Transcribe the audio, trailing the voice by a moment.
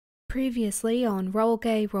Previously on Roll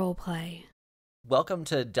Gay Roleplay. Welcome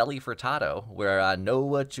to Deli Furtado, where I know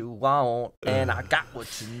what you want and I got what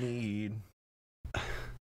you need.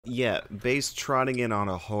 Yeah, Bae's trotting in on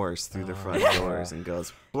a horse through the front doors and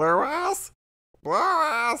goes, "Blue ass! Blue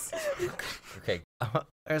ass!" Okay,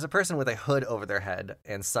 there's a person with a hood over their head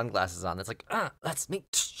and sunglasses on. It's like, that's me.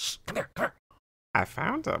 Shh, come here. I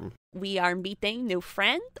found him. We are meeting new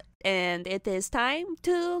friend, and it is time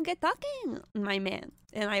to get talking, my man.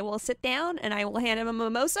 And I will sit down, and I will hand him a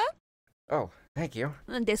mimosa. Oh, thank you.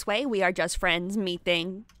 And this way, we are just friends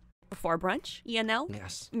meeting before brunch, you know?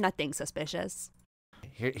 Yes. Nothing suspicious.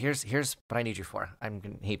 Here's what I need you for.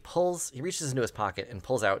 He reaches into his pocket and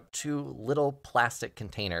pulls out two little plastic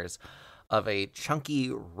containers of a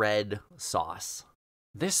chunky red sauce.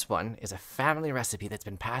 This one is a family recipe that's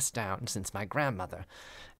been passed down since my grandmother,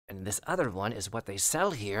 and this other one is what they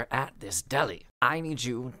sell here at this deli. I need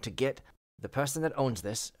you to get the person that owns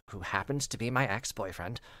this, who happens to be my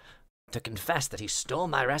ex-boyfriend, to confess that he stole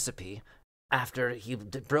my recipe after he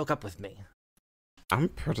broke up with me. I'm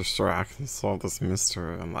pretty sure I can solve this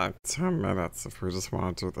mystery in like 10 minutes if we just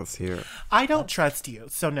want to do this here. I don't trust you,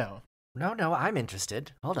 so no. No, I'm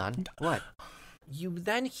interested. Hold on. What? You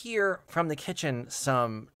then hear from the kitchen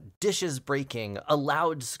some dishes breaking, a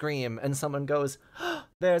loud scream, and someone goes,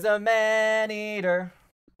 "There's a maneater."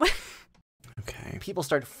 Okay. People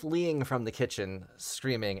start fleeing from the kitchen,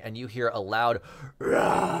 screaming, and you hear a loud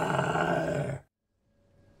roar.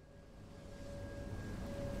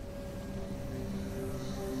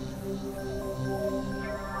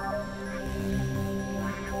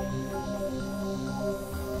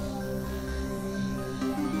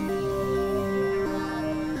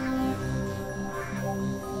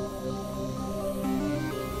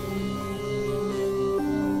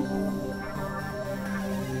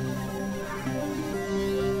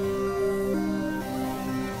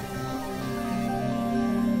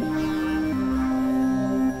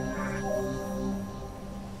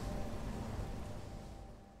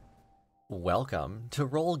 Welcome to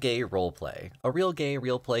Roll Gay Roleplay, a real gay,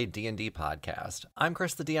 real play D&D podcast. I'm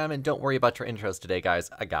Chris the DM, and don't worry about your intros today, guys.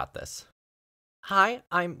 I got this. Hi,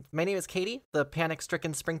 my name is Katie, the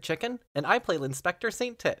panic-stricken spring chicken, and I play Inspector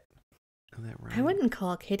St. Tit. Oh, that right. I wouldn't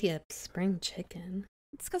call Katie a spring chicken.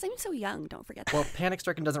 It's because I'm so young, don't forget that. Well,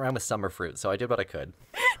 panic-stricken doesn't rhyme with summer fruit, so I did what I could.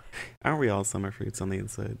 Aren't we all summer fruits on the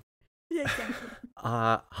inside? Yeah, exactly.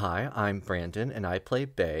 Hi, I'm Brandon, and I play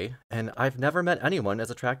Bae, and I've never met anyone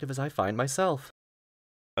as attractive as I find myself.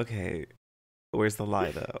 Okay, where's the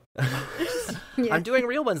lie though? Yeah. I'm doing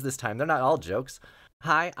real ones this time. They're not all jokes.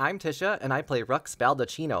 Hi, I'm Tisha, and I play Rux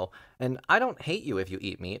Baldacchino, and I don't hate you if you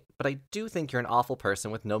eat meat, but I do think you're an awful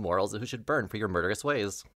person with no morals who should burn for your murderous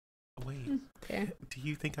ways. Wait, Fair. do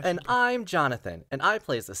you think I And should... I'm Jonathan, and I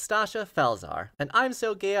play Zastasha Felzar, and I'm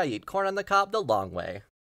so gay I eat corn on the cob the long way.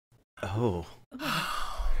 Oh.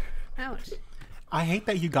 Ouch. I hate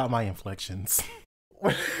that you got my inflections.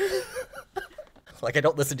 Like, I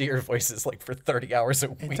don't listen to your voices, like, for 30 hours a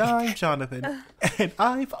week. And I'm Jonathan. And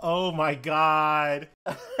oh my God.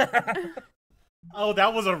 Oh,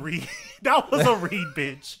 that was a read. That was a read,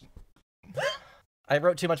 bitch. I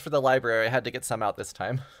wrote too much for the library. I had to get some out this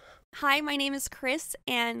time. Hi, my name is Chris,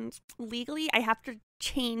 and legally I have to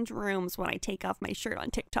change rooms when I take off my shirt on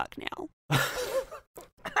TikTok now.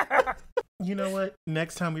 You know what?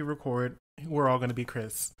 Next time we record, we're all going to be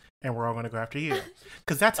Chris, and we're all going to go after you.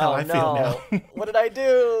 Because that's how I feel now. What did I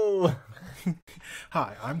do?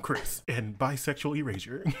 Hi, I'm Chris, and bisexual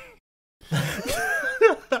erasure.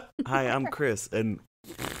 Hi, I'm Chris, and...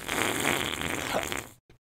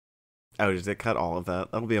 Oh, did I cut all of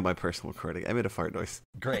that? That'll be on my personal recording. I made a fart noise.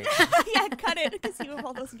 Great. Yeah, cut it, because you have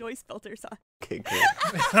all those noise filters on. Okay,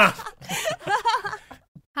 great.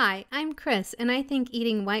 Hi, I'm Chris, and I think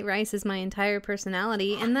eating white rice is my entire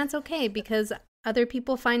personality, and that's okay because other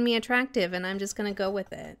people find me attractive, and I'm just gonna go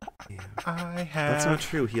with it. Yeah. I have... That's not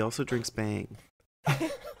true. He also drinks Bang.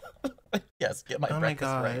 Yes, get my Oh my breakfast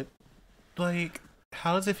God. right. Like,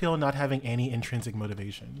 how does it feel not having any intrinsic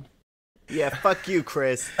motivation? Yeah, fuck you,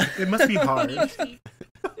 Chris. It must be hard.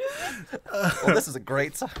 Well, this is a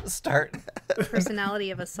great start.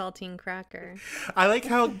 Personality of a saltine cracker. I like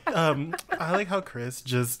how Chris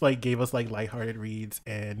just like gave us like lighthearted reads,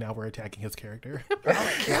 and now we're attacking his character.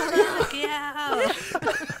 Yeah.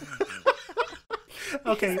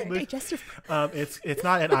 Okay, Digestive. it's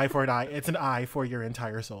not an eye for an eye; it's an eye for your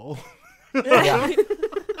entire soul. Yeah.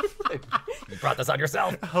 You brought this on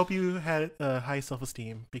yourself. I hope you had high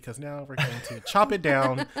self-esteem, because now we're going to chop it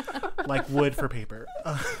down like wood for paper.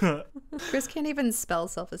 Chris can't even spell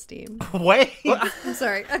self-esteem. Wait. I'm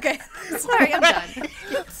sorry. Okay. Sorry, I'm done.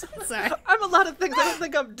 Sorry. I'm a lot of things. I don't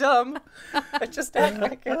think I'm dumb. I just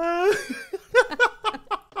I can't.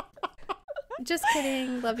 Just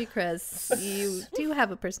kidding. Love you, Chris. You do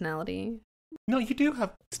have a personality. No, you do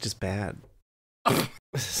have. It's just bad.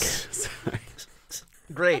 Sorry.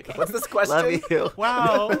 Great. Okay. What's this question? Love you.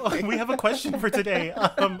 Wow. We have a question for today.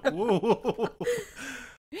 Ooh.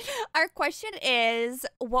 Our question is,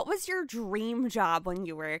 what was your dream job when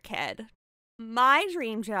you were a kid? My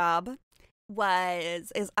dream job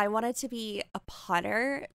is I wanted to be a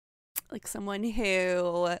potter, like someone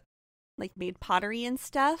who like made pottery and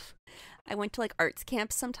stuff. I went to like arts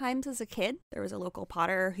camps sometimes as a kid. There was a local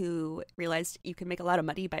potter who realized you could make a lot of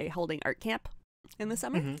money by holding art camp in the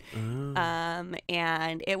summer. Mm-hmm.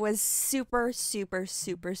 And it was super, super,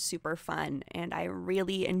 super, super fun, and I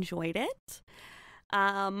really enjoyed it.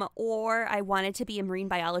 Or I wanted to be a marine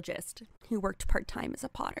biologist who worked part-time as a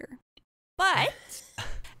potter. But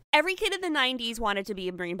every kid in the 90s wanted to be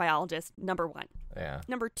a marine biologist, number one. Yeah.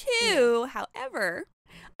 Number two, however,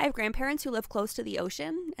 I have grandparents who live close to the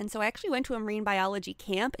ocean, and so I actually went to a marine biology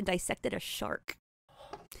camp and dissected a shark.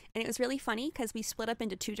 And it was really funny because we split up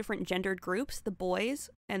into two different gendered groups, the boys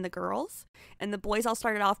and the girls. And the boys all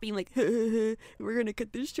started off being like, we're going to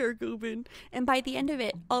cut this shark open. And by the end of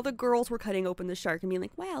it, all the girls were cutting open the shark and being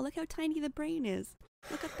like, wow, look how tiny the brain is.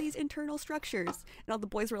 Look at these internal structures. And all the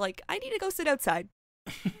boys were like, I need to go sit outside.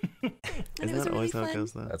 And Isn't that always how it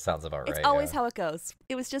goes, though? That sounds about right. It's always yeah. how it goes.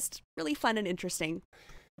 It was just really fun and interesting.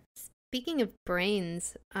 Speaking of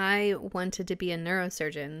brains, I wanted to be a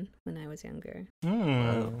neurosurgeon when I was younger.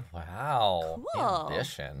 Mm. Wow. Cool.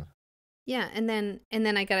 Ambition. Yeah, and then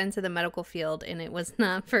I got into the medical field, and it was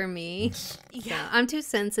not for me. Yeah. I'm too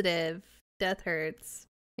sensitive. Death hurts.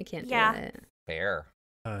 I can't do it. Fair.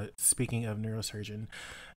 Speaking of neurosurgeon,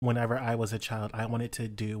 whenever I was a child, I wanted to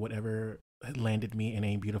do whatever landed me in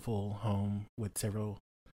a beautiful home with several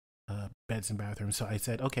beds and bathrooms. So I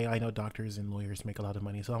said, okay, I know doctors and lawyers make a lot of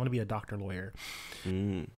money, so I want to be a doctor lawyer.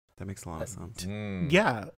 That makes a lot of sense.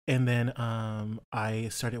 Yeah. And then I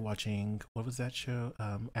started watching, what was that show?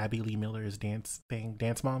 Abby Lee Miller's dance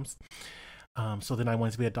Moms. So then I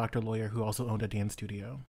wanted to be a doctor lawyer who also owned a dance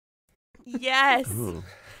studio. Yes. Ooh,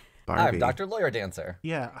 I'm Barbie. Dr. Lawyer Dancer.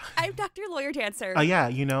 Yeah. I'm Dr. Lawyer Dancer. Yeah,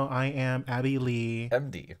 I am Abby Lee,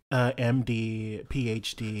 MD. MD,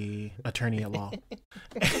 PhD, attorney at law.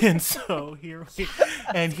 And so here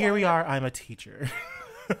we are. I'm a teacher.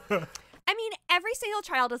 I mean, every single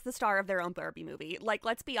child is the star of their own Barbie movie. Like,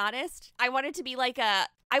 let's be honest. I wanted to be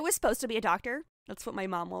I was supposed to be a doctor. That's what my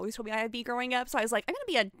mom always told me I'd be growing up. So I was like, I'm going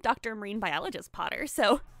to be a doctor marine biologist Potter.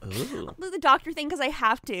 So Ooh. I'll do the doctor thing because I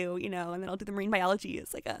have to, and then I'll do the marine biology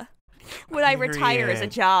as like when I retire as a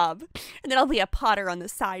job. And then I'll be a Potter on the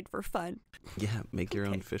side for fun. Yeah, make your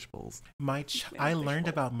own fish bowls. I learned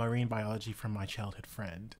about marine biology from my childhood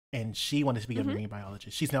friend, and she wanted to be a marine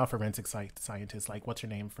biologist. She's now a forensic scientist. Like, what's her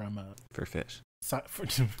name from? For fish.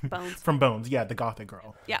 Bones. From Bones. Yeah, the gothic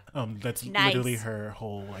girl. Yeah. That's Nice. literally her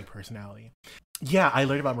whole personality. Yeah, I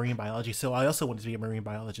learned about marine biology, so I also wanted to be a marine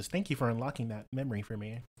biologist. Thank you for unlocking that memory for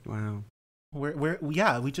me. Wow.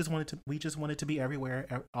 We just wanted to be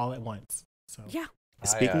everywhere all at once. So Yeah.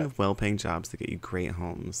 Speaking of well-paying jobs that get you great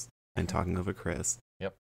homes, and talking over Chris.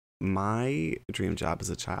 Yep. My dream job as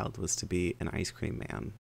a child was to be an ice cream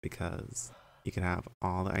man because you could have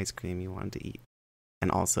all the ice cream you wanted to eat. And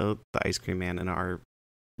also, the ice cream man in our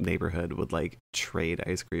neighborhood would trade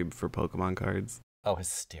ice cream for Pokemon cards. Oh,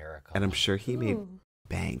 hysterical. And I'm sure he made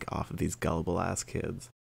bank off of these gullible ass kids.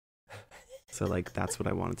 So that's what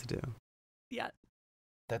I wanted to do. Yeah.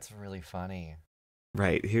 That's really funny.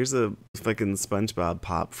 Right. Here's a fucking SpongeBob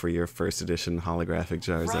pop for your first edition holographic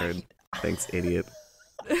Charizard. Right. Thanks, idiot.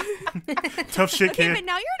 tough shit, Okay, kid. but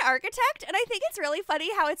now you're an architect, and I think it's really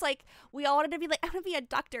funny how it's we all wanted to be I want to be a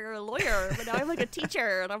doctor or a lawyer, but now I'm a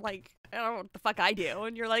teacher, and I'm I don't know what the fuck I do.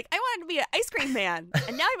 And you're I wanted to be an ice cream man,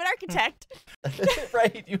 and now I'm an architect.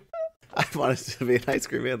 Right. I wanted to be an ice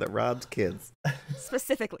cream man that robbed kids.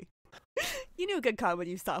 Specifically. You knew a good con when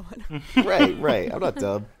you saw one. Right. I'm not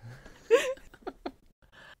dumb.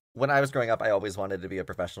 When I was growing up, I always wanted to be a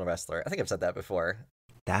professional wrestler. I think I've said that before.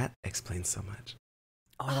 That explains so much.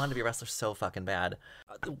 Oh, I wanted to be a wrestler so fucking bad.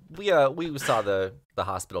 We saw the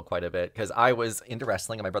hospital quite a bit because I was into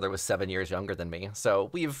wrestling and my brother was 7 years younger than me. So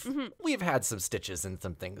we've had some stitches and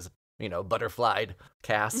some things, butterflied,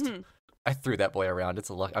 cast. Mm-hmm. I threw that boy around. It's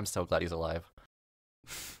a luck. I'm so glad he's alive.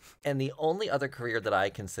 And the only other career that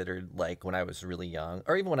I considered when I was really young,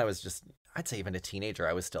 or even when I was I'd say even a teenager,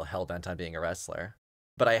 I was still hell bent on being a wrestler.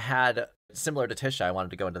 But I had, similar to Tisha, I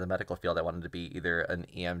wanted to go into the medical field. I wanted to be either an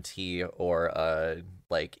EMT or a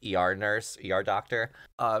ER nurse, ER doctor.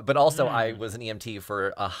 But also I was an EMT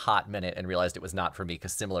for a hot minute and realized it was not for me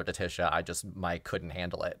because similar to Tisha, I couldn't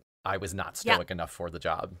handle it. I was not stoic enough for the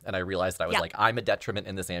job. And I realized that I was like, I'm a detriment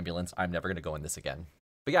in this ambulance. I'm never going to go in this again.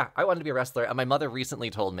 But yeah, I wanted to be a wrestler. And my mother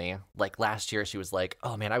recently told me, last year, she was like,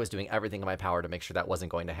 oh man, I was doing everything in my power to make sure that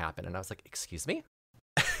wasn't going to happen. And I was like, excuse me?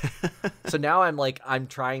 So now I'm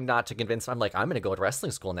trying not to convince, I'm going to go to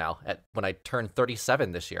wrestling school now when I turn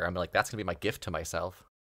 37 this year. I'm like, that's going to be my gift to myself.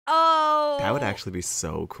 Oh. That would actually be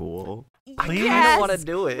so cool. I kind of want to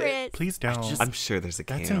do it. Chris. Please don't. I'm sure there's a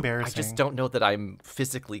camp. That's embarrassing. I just don't know that I'm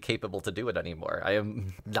physically capable to do it anymore. I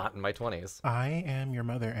am not in my 20s. I am your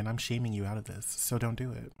mother, and I'm shaming you out of this, so don't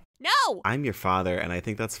do it. No! I'm your father, and I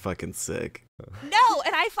think that's fucking sick. No!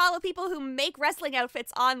 And I follow people who make wrestling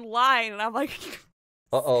outfits online, and I'm like...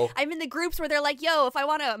 Uh-oh. I'm in the groups where they're like, yo, if I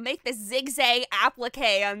want to make this zigzag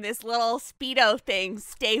applique on this little Speedo thing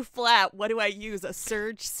stay flat, what do I use? A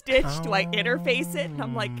surge stitch? Do I interface it? And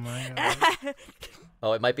I'm like...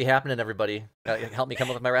 Oh, it might be happening, everybody. Help me come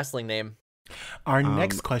up with my wrestling name. Our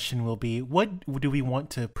next question will be, what do we want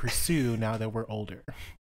to pursue now that we're older?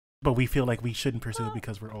 But we feel like we shouldn't pursue it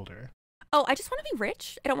because we're older. Oh, I just want to be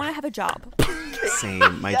rich. I don't want to have a job.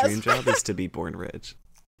 Same. My dream job is to be born rich.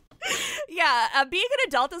 Yeah, being an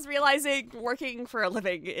adult is realizing working for a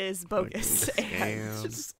living is bogus. Scam.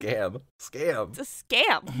 It's a scam. Scam. It's a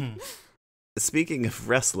scam. Speaking of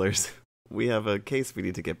wrestlers, we have a case we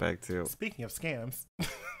need to get back to. Speaking of scams.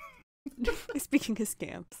 Speaking of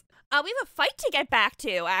scams. We have a fight to get back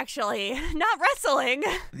to, actually. Not wrestling.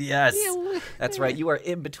 Yes. That's right. You are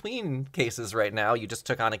in between cases right now. You just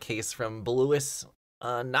took on a case from Bluis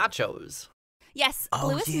Nachos. Yes,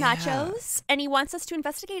 Bluis Nachos. And he wants us to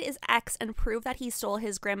investigate his ex and prove that he stole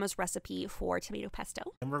his grandma's recipe for tomato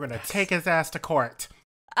pesto. And we're going to take his ass to court.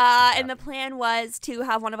 And the plan was to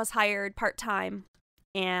have one of us hired part-time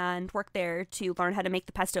and work there to learn how to make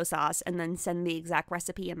the pesto sauce and then send the exact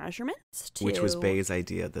recipe and measurements to... Which was Bae's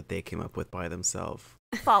idea that they came up with by themselves.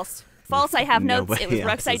 False. False, I have notes. Nobody It was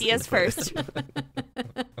Ruck's else's ideas input. first.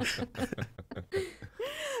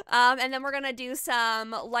 And then we're going to do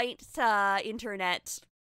some light internet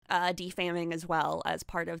defaming as well as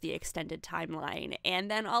part of the extended timeline.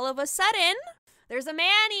 And then all of a sudden, there's a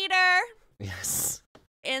maneater Yes.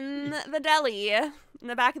 in the deli, in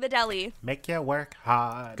the back of the deli. Make you work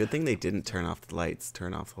hard. Good thing they didn't turn off the lights.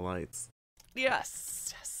 Turn off the lights.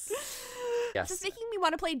 Yes. Yes. Yes. Just making me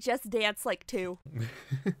want to play Just Dance like 2.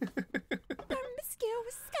 Promiscuous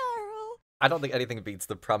girl. I don't think anything beats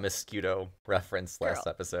the Promiscuto reference last Girl.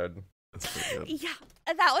 episode. That's pretty good. Yeah,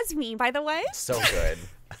 that was me, by the way. So good.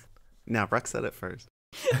 Now, Ruck said it first.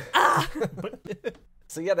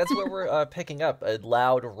 So yeah, that's where we're picking up. A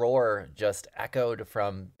loud roar just echoed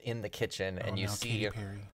from in the kitchen, and you now see Katy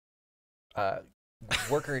Perry.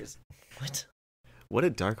 workers. What? What a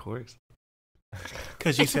dark horse.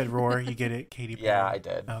 Because you said roar, you get it, Katy Perry. Yeah, I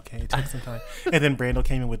did. Okay, it took some time. And then Brandel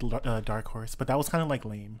came in with Dark Horse, but that was kind of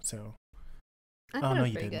lame, so... I thought no, it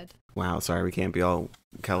was you pretty didn't. good. Wow, sorry, we can't be all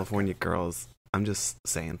California girls. I'm just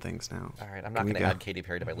saying things now. All right, I'm not Can we going to go? add Katy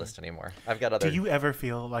Perry to my list anymore. I've got other. Do you ever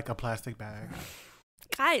feel like a plastic bag?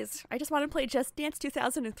 Guys, I just want to play Just Dance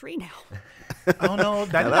 2003 now. Oh no,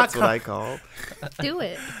 Now that's what I call. Do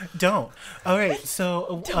it. Don't. All right,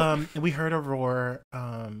 so we heard a roar.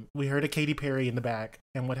 We heard a Katy Perry in the back,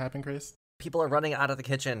 and what happened, Chris? People are running out of the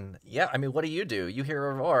kitchen. Yeah, I mean, what do? You hear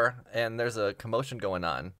a roar, and there's a commotion going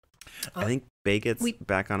on. I think Bae gets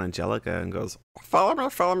back on Angelica and goes, follow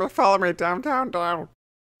me, down.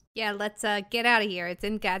 Yeah, let's get out of here. It's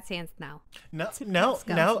in God's hands now. No,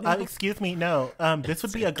 excuse me, no. This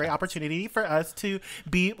would be a great opportunity for us to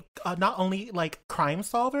be not only like crime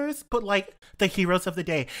solvers, but like the heroes of the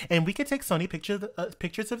day. And we could take Sony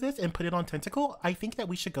pictures of this and put it on Tentacle. I think that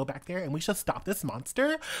we should go back there and we should stop this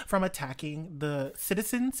monster from attacking the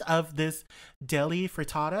citizens of this deli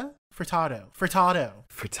Furtado.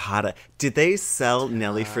 Did they sell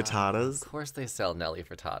Nelly frittatas? Of course they sell Nelly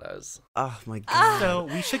frittatas. Oh my god. So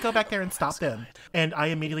we should go back there and stop them. And I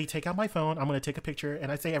immediately take out my phone. I'm going to take a picture and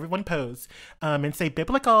I say, everyone pose and say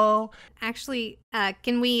biblical. Actually,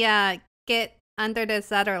 can we get under this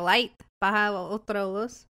other light? Baja otra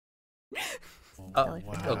luz? Oh,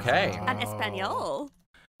 okay. En español.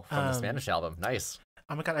 From the Spanish album. Nice.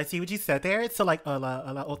 Oh my god, I see what you said there. So like la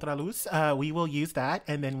otra luz. We will use that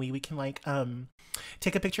and then we can like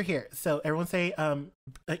take a picture here. So everyone say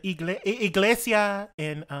iglesia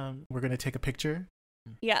and we're going to take a picture.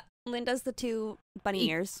 Yeah, Lynn does the two bunny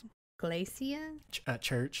ears. Glacia?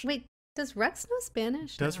 Church. Wait, does Rex know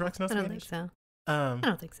Spanish? Does Rex know I don't think Spanish? so. I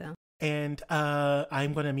don't think so. And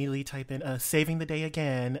I'm going to immediately type in saving the day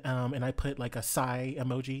again. And I put like a sigh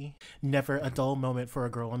emoji. Never a dull moment for a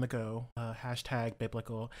girl on the go. Hashtag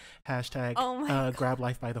biblical. Hashtag grab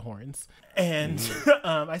life by the horns. And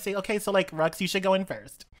I say, okay, so like Rux, you should go in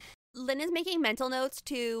first. Lynn is making mental notes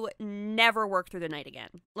to never work through the night again.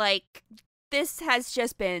 Like, this has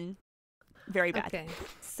just been very bad. Okay,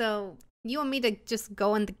 so you want me to just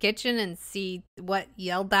go in the kitchen and see what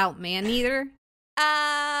yelled out maneater?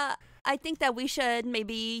 I think that we should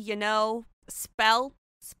maybe, spell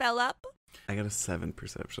up. I got a 7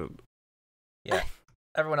 perception. Yeah.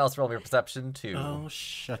 Everyone else roll your perception too. Oh,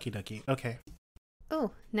 shucky ducky. Okay.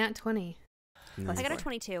 Oh, nat 20. Nice. I got a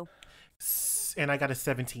 22. And I got a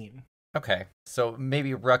 17. Okay, so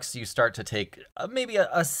maybe Rux, you start to take maybe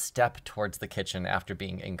a step towards the kitchen after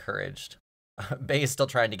being encouraged. Bae is still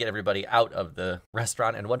trying to get everybody out of the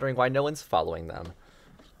restaurant and wondering why no one's following them.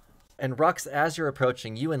 And Rux, as you're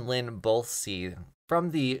approaching, you and Lynn both see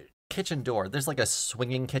from the kitchen door, there's like a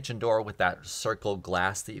swinging kitchen door with that circle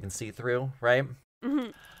glass that you can see through, right? Mm-hmm.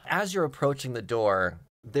 As you're approaching the door,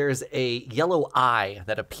 there's a yellow eye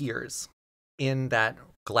that appears in that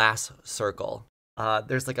glass circle.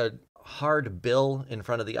 There's like a hard bill in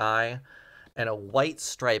front of the eye and a white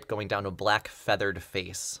stripe going down a black feathered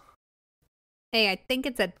face. Hey, I think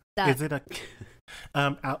it's a duck. Is it a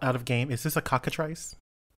out of game? Is this a cockatrice?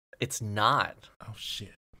 It's not. Oh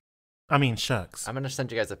shit. I mean, shucks. I'm going to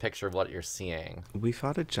send you guys a picture of what you're seeing. We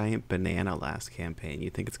fought a giant banana last campaign.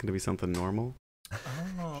 You think it's going to be something normal?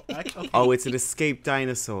 Oh, okay. Oh, it's an escaped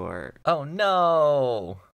dinosaur. Oh,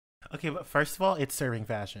 no. Okay, but first of all, it's serving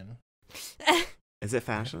fashion. Is it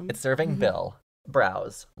fashion? It's serving bill,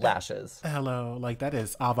 brows, lashes. Hello, like that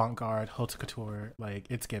is avant-garde, haute couture. Like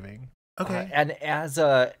it's giving. Okay. And as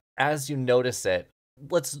you notice it,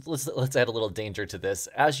 let's add a little danger to this.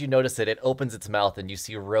 As you notice it, it opens its mouth and you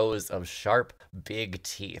see rows of sharp, big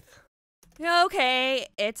teeth. Okay,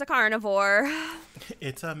 it's a carnivore.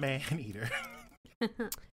 It's a man-eater.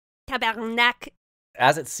 Tabernac.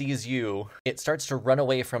 As it sees you, it starts to run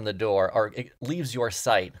away from the door, or it leaves your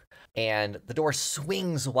sight, and the door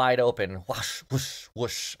swings wide open, whoosh, whoosh,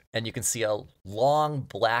 whoosh, and you can see a long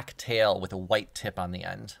black tail with a white tip on the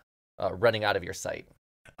end, running out of your sight.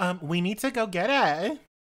 We need to go get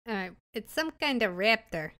it. It's some kind of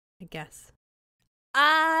raptor, I guess.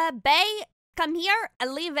 Bae, come here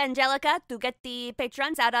and leave Angelica to get the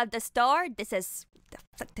patrons out of the store. This is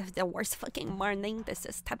the worst fucking morning. This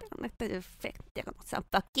is so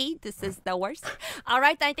fucky. This is the worst. All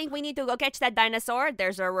right, I think we need to go catch that dinosaur.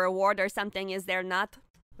 There's a reward or something, is there not?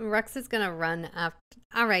 Rux is gonna run after.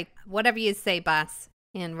 All right, whatever you say, boss.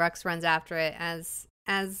 And Rux runs after it. As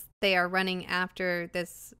they are running after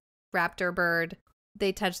this raptor bird,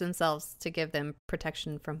 they touch themselves to give them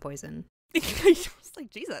protection from poison. I was like,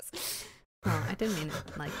 Jesus. Oh, I didn't mean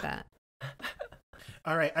it like that.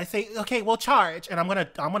 All right, I say, okay, we'll charge, and I'm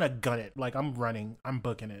gonna gun it. Like I'm running, I'm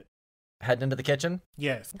booking it. Heading into the kitchen?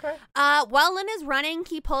 Yes. Okay. While Lynn is running,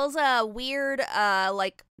 he pulls a weird,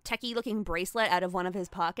 like techie-looking bracelet out of one of his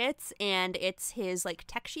pockets, and it's his like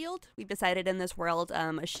tech shield. We've decided in this world,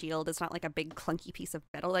 a shield is not like a big clunky piece of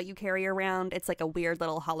metal that you carry around. It's like a weird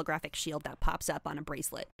little holographic shield that pops up on a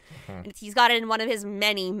bracelet. Mm-hmm. And he's got it in one of his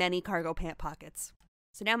many, many cargo pant pockets.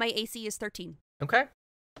 So now my AC is 13. Okay.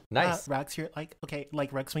 Nice. Rex, you're like, okay,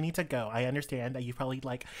 like Rex, we need to go. I understand that you probably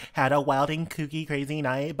like had a wild and kooky crazy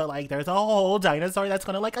night, but like there's a whole dinosaur that's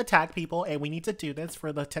gonna like attack people, and we need to do this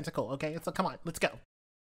for the tentacle, okay? So come on, let's go.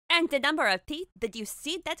 And the number of teeth, did you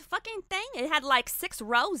see that fucking thing? It had like 6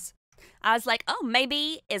 rows. I was like, oh,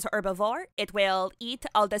 maybe it's herbivore. It will eat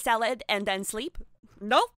all the salad and then sleep.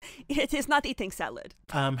 No, it is not eating salad.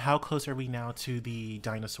 How close are we now to the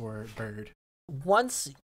dinosaur bird?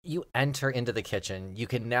 Once you enter into the kitchen, you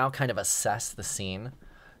can now kind of assess the scene.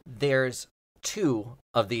 There's 2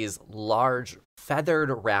 of these large feathered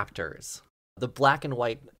raptors. The black and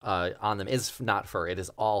white on them is not fur, it is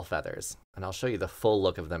all feathers. And I'll show you the full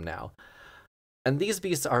look of them now. And these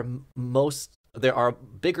beasts are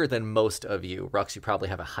bigger than most of you. Rux, you probably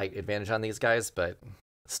have a height advantage on these guys, but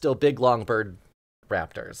still big, long bird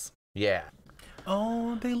raptors. Yeah.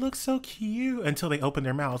 Oh, they look so cute until they open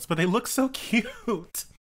their mouths, but they look so cute.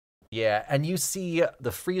 Yeah, and you see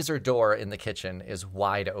the freezer door in the kitchen is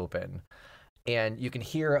wide open. And you can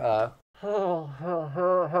hear help.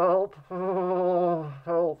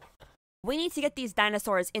 We need to get these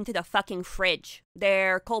dinosaurs into the fucking fridge.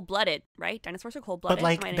 They're cold-blooded, right? Dinosaurs are cold-blooded. But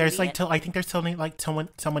like, there's like, I think there's something like someone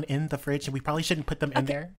in the fridge, and we probably shouldn't put them in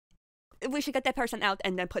there. We should get that person out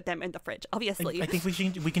and then put them in the fridge, obviously. I think we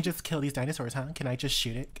can just kill these dinosaurs, huh? Can I just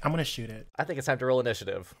shoot it? I'm gonna shoot it. I think it's time to roll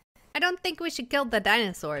initiative. I don't think we should kill the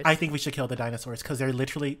dinosaurs. I think we should kill the dinosaurs because they're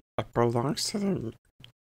literally. It belongs to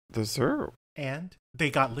the zoo. And they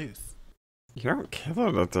got loose. You don't kill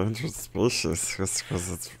an endangered species just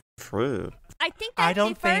because it's free. I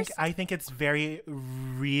think it's very,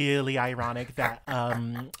 really ironic that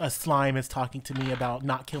a slime is talking to me about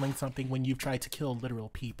not killing something when you've tried to kill literal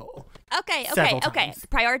people. Okay. Several times.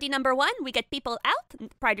 Priority number 1, we get people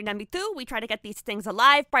out. Priority number 2, we try to get these things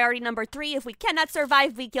alive. Priority number 3, if we cannot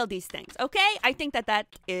survive, we kill these things. Okay? I think that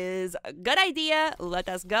is a good idea. Let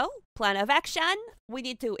us go. Plan of action. We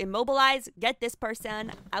need to immobilize, get this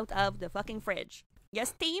person out of the fucking fridge.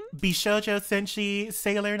 Yes, team? Bishojo Senshi,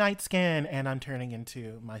 Sailor Night Skin, and I'm turning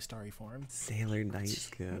into my starry form. Sailor Night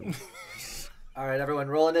Skin. All right, everyone,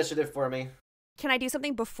 roll initiative for me. Can I do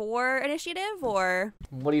something before initiative, or?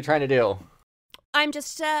 What are you trying to do? I'm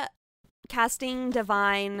just casting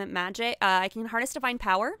divine magic. I can harness divine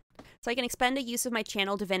power, so I can expend a use of my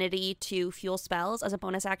channel divinity to fuel spells. As a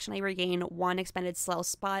bonus action, I regain 1 expended spell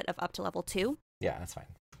spot of up to level 2. Yeah, that's fine.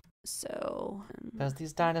 So... Because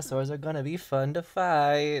these dinosaurs are going to be fun to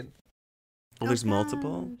fight. Well, there's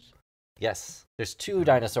multiple? Yes, there's 2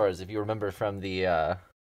 dinosaurs, if you remember from the... I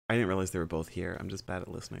didn't realize they were both here. I'm just bad at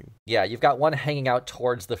listening. Yeah, you've got one hanging out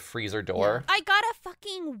towards the freezer door. I got a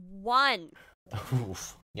fucking 1.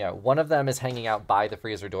 Oof. Yeah, one of them is hanging out by the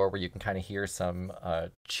freezer door where you can kind of hear some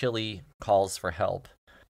chilly calls for help.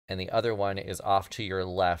 And the other one is off to your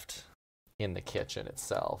left in the kitchen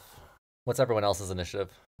itself. What's everyone else's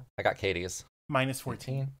initiative? I got Katie's. Minus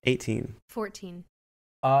 14. 18. 14.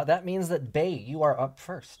 That means that Bae, you are up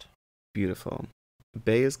first. Beautiful.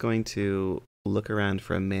 Bae is going to look around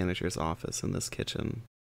for a manager's office in this kitchen.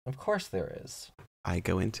 Of course there is. I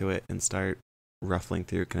go into it and start ruffling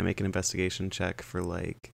through. Can I make an investigation check for,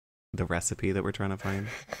 like, the recipe that we're trying to find?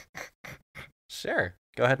 Sure.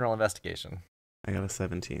 Go ahead and roll investigation. I got a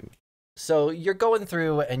 17. So you're going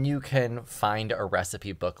through and you can find a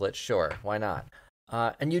recipe booklet. Sure, why not?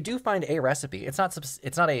 And you do find a recipe. It's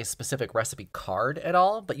not a specific recipe card at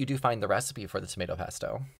all, but you do find the recipe for the tomato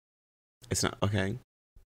pesto. It's not okay.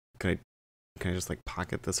 Can I just like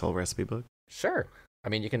pocket this whole recipe book? Sure. I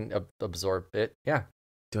mean, you can absorb it. Yeah.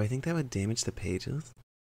 Do I think that would damage the pages?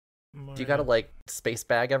 Do you gotta like space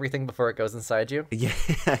bag everything before it goes inside you? Yeah.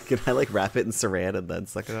 Can I like wrap it in saran and then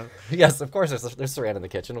suck it up? Yes, of course. There's saran in the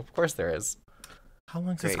kitchen. Of course there is. How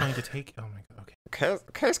long is this going to take? Oh my god. Okay.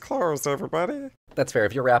 Case closed, everybody. That's fair.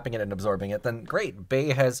 If you're wrapping it and absorbing it, then great.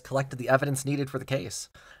 Bae has collected the evidence needed for the case.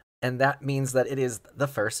 And that means that it is the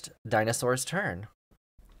first dinosaur's turn.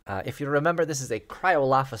 If you remember, this is a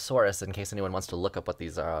Cryolophosaurus, in case anyone wants to look up what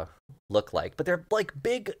these look like. But they're like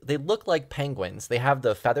big, they look like penguins. They have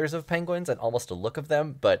the feathers of penguins and almost a look of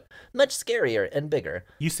them, but much scarier and bigger.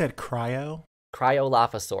 You said cryo?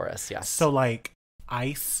 Cryolophosaurus, yes. So like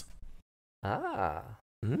ice? Ah.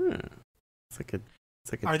 It's like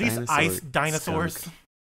a Are these ice dinosaurs? skunk.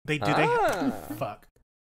 They fuck.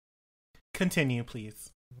 Continue,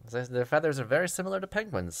 please. Their feathers are very similar to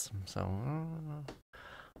penguins, so...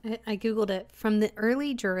 I googled it. From the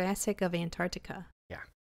early Jurassic of Antarctica. Yeah.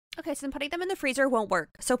 Okay, so then putting them in the freezer won't work.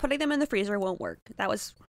 That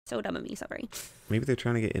was so dumb of me, sorry. Maybe they're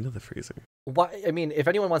trying to get into the freezer. Why? I mean, if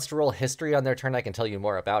anyone wants to roll history on their turn, I can tell you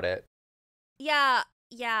more about it. Yeah,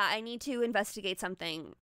 I need to investigate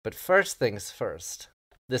something. But first things first,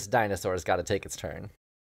 this dinosaur's got to take its turn.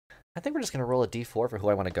 I think we're just going to roll a d4 for who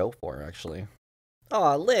I want to go for, actually.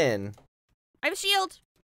 Aw, Lynn. I have a shield.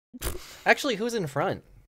 Actually, who's in front?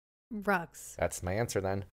 Rux. That's my answer,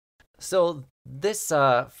 then. So this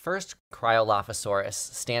first Cryolophosaurus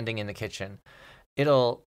standing in the kitchen,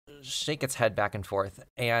 it'll shake its head back and forth,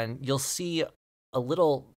 and you'll see a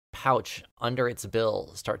little pouch under its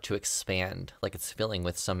bill start to expand, like it's filling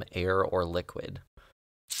with some air or liquid.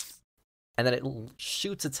 And then it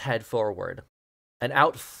shoots its head forward, and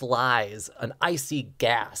out flies an icy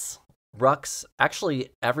gas. Rux, actually,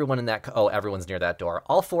 everyone in that... everyone's near that door.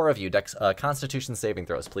 All 4 of you, Constitution saving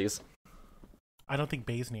throws, please. I don't think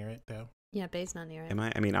Bae's near it, though. Yeah, Bae's not near it. Am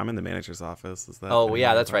I? I mean, I'm in the manager's office. Is that? Oh,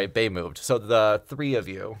 yeah, that's right. Bae moved. So the 3 of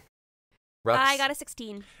you. Rux. I got a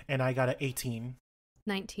 16. And I got an 18.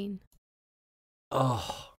 19.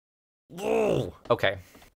 Oh. Ooh. Okay.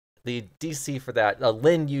 The DC for that...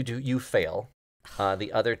 Lynn, you fail.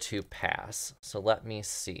 The other 2 pass. So let me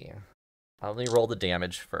see. Let me roll the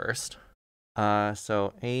damage first.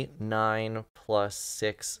 So 8, 9 plus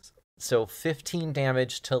 6. So 15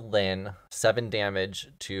 damage to Lynn, 7 damage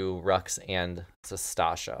to Rux and to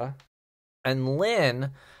Stasha. And Lynn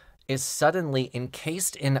is suddenly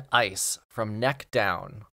encased in ice from neck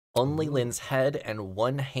down. Only Lynn's head and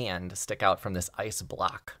one hand stick out from this ice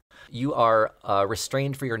block. You are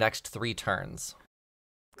restrained for your next 3 turns.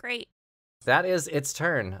 Great. That is its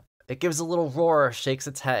turn. It gives a little roar, shakes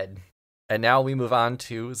its head. And now we move on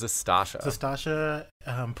to Zastasha. Zastasha,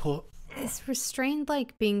 Is restrained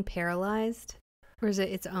like being paralyzed? Or is it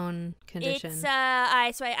its own condition? It's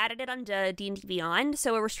I added it onto D&D Beyond.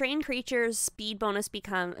 So a restrained creature's speed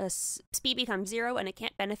becomes 0, and it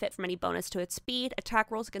can't benefit from any bonus to its speed.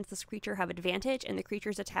 Attack rolls against this creature have advantage, and the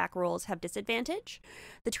creature's attack rolls have disadvantage.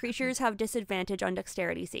 The creatures have disadvantage on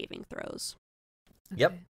dexterity saving throws.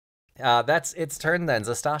 Yep. That's its turn then.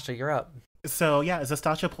 Zastasha, you're up. So yeah,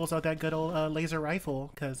 Zastasha pulls out that good old laser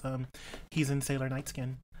rifle because he's in Sailor Night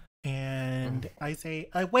skin. And I say,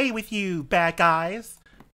 away with you, bad guys.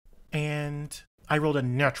 And I rolled a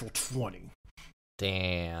natural 20.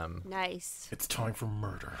 Damn. Nice. It's time for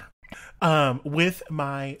murder. With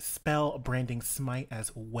my spell Branding Smite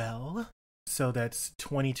as well. So that's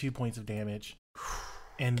 22 points of damage.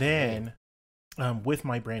 And then with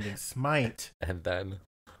my Branding Smite. And then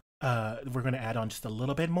we're going to add on just a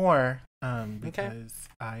little bit more. Because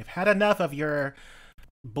I've had enough of your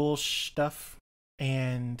bullsh stuff.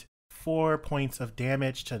 And 4 points of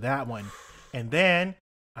damage to that one. And then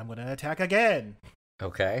I'm going to attack again.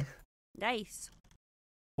 Okay. Nice.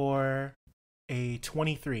 For a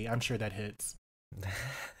 23. I'm sure that hits.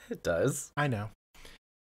 It does. I know.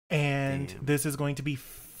 And Damn. this is going to be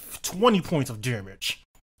 20 points of damage.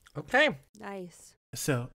 Okay. Nice.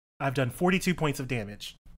 So I've done 42 points of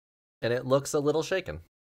damage. And it looks a little shaken.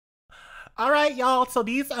 All right, y'all. So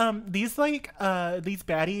these baddies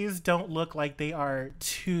don't look like they are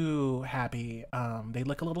too happy. They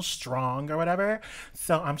look a little strong or whatever.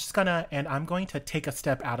 So I'm going to take a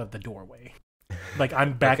step out of the doorway. Like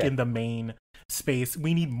I'm back in the main space.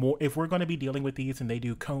 We need more if we're going to be dealing with these and they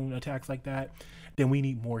do cone attacks like that, then we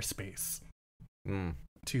need more space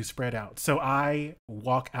to spread out. So I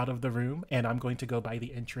walk out of the room and I'm going to go by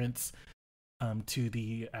the entrance to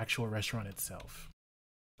the actual restaurant itself.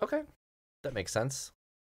 Okay. That makes sense.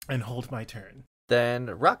 And hold my turn. Then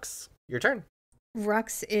Rux, your turn.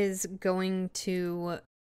 Rux is going to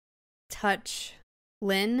touch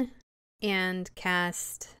Lynn and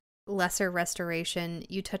cast Lesser Restoration.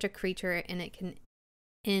 You touch a creature and it can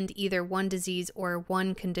end either one disease or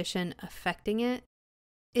one condition affecting it.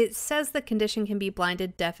 It says the condition can be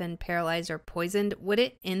blinded, deafened, paralyzed, or poisoned. Would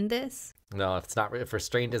it end this? No, if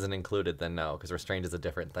restrained isn't included, then no, because restrained is a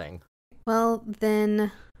different thing. Well,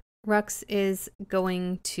 then Rux is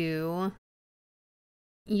going to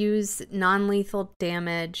use non-lethal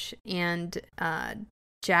damage and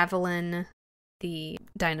javelin the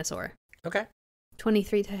dinosaur. Okay.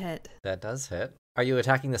 23 to hit. That does hit. Are you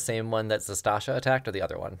attacking the same one that Zastasha attacked or the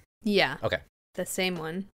other one? Yeah. Okay. The same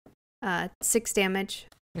one. 6 damage.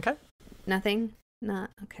 Okay. Nothing?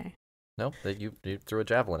 Not okay. Nope, you threw a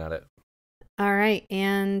javelin at it. All right,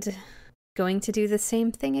 and going to do the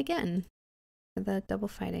same thing again for the double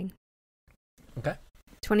fighting. Okay.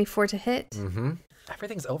 24 to hit. Mm-hmm.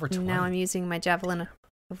 Everything's over 20. Now I'm using my javelin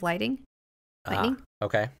of lightning.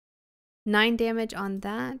 Okay. 9 damage on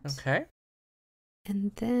that. Okay.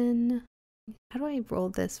 And then, how do I roll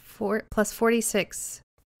this? 4 plus 46.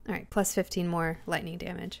 All right, plus 15 more lightning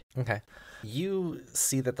damage. Okay. You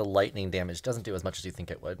see that the lightning damage doesn't do as much as you think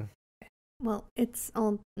it would. Well, it's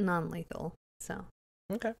all non-lethal, so.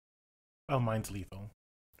 Okay. Oh, mine's lethal.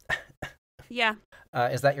 Yeah.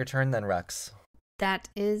 Is that your turn then, Rux? That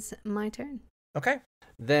is my turn. Okay.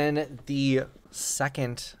 Then the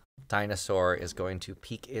second dinosaur is going to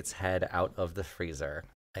peek its head out of the freezer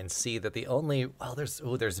and see that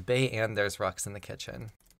there's Bae and there's Rux in the kitchen.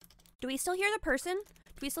 Do we still hear the person?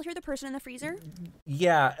 Do we still hear the person in the freezer?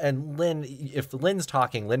 Yeah, and Lynn, if Lynn's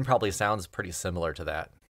talking, Lynn probably sounds pretty similar to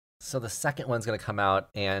that. So the second one's going to come out,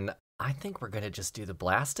 and I think we're going to just do the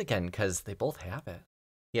blast again, because they both have it.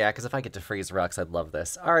 Yeah, because if I get to freeze Rux, I'd love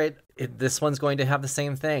this. All right, this one's going to have the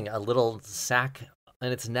same thing. A little sack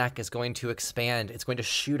in its neck is going to expand. It's going to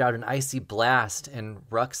shoot out an icy blast, and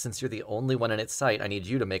Rux, since you're the only one in its sight, I need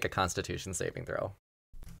you to make a Constitution saving throw.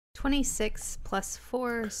 26 plus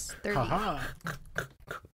 4 is 30. Haha.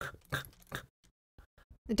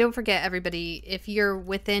 Don't forget, everybody, if you're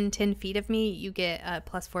within 10 feet of me, you get a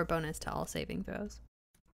plus 4 bonus to all saving throws.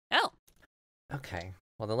 Oh. Okay,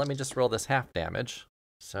 well then let me just roll this half damage.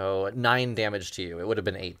 So 9 damage to you. It would have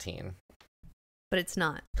been 18. But it's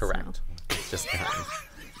not. Correct. So. It's just 9.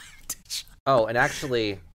 Oh, and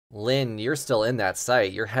actually, Lynn, you're still in that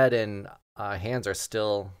sight. Your head and hands are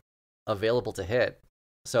still available to hit.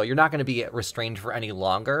 So you're not going to be restrained for any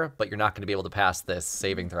longer, but you're not going to be able to pass this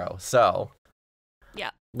saving throw. So,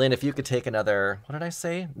 yeah. Lynn, if you could take another, what did I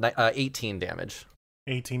say? 18 damage.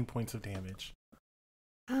 18 points of damage.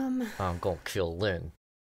 I'm gonna kill Lin.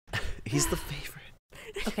 He's the favorite.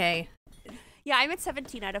 Okay. Yeah, I'm at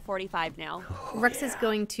 17 out of 45 now. Rux is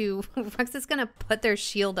going to put their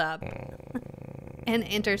shield up and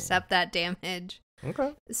intercept that damage.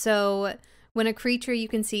 Okay. So when a creature you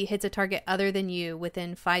can see hits a target other than you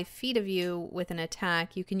within 5 feet of you with an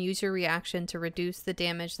attack, you can use your reaction to reduce the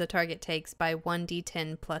damage the target takes by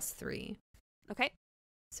 1d10 plus 3. Okay.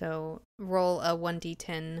 So roll a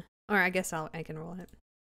 1d10, or I guess I can roll it.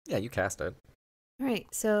 Yeah, you cast it. All right,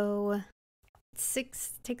 so take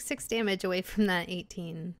 6 damage away from that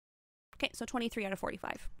 18. Okay, so 23 out of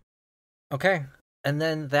 45. Okay. And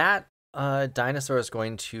then that dinosaur is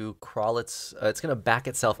going to crawl it's going to back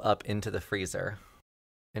itself up into the freezer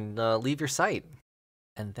and leave your sight.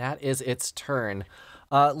 And that is its turn.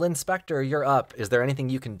 Lynn Spector, you're up. Is there anything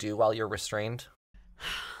you can do while you're restrained?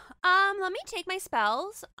 Let me take my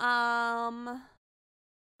spells.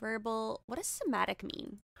 Verbal. What does somatic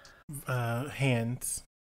mean? Hands.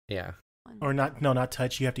 Yeah. Or not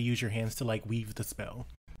touch. You have to use your hands to like weave the spell.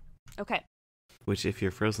 Okay. Which, if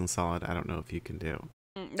you're frozen solid, I don't know if you can do.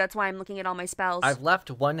 That's why I'm looking at all my spells. I've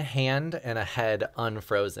left one hand and a head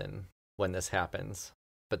unfrozen when this happens.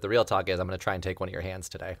 But the real talk is I'm going to try and take one of your hands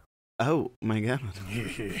today. Oh my god.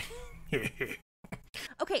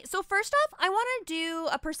 Okay, so first off, I want to do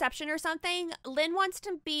a perception or something. Lynn wants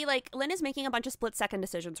to be like, Lynn is making a bunch of split-second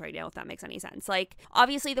decisions right now, if that makes any sense. Like,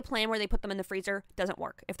 obviously the plan where they put them in the freezer doesn't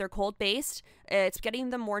work. If they're cold-based, it's getting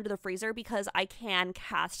them more into the freezer because I can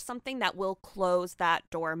cast something that will close that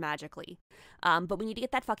door magically. But we need to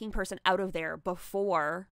get that fucking person out of there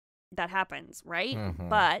before that happens, right? Mhm.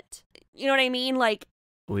 But, you know what I mean? Like,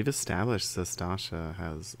 We've established Sestasha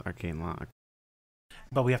has arcane lock.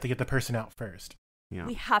 But we have to get the person out first. Yeah.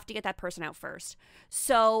 we have to get that person out first.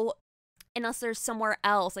 So unless there's somewhere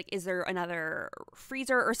else, like, is there another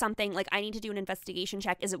freezer or something? Like, I need to do an investigation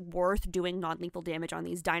check. Is it worth doing non-lethal damage on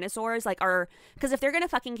these dinosaurs? Like, because if they're gonna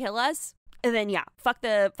fucking kill us, then yeah, fuck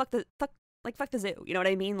the zoo. You know what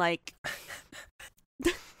I mean? Like,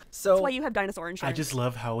 So that's why you have dinosaur insurance. I just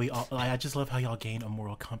love how y'all gain a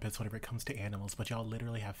moral compass whenever it comes to animals, but y'all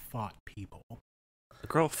literally have fought people.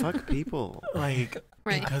 Girl, fuck people. Like,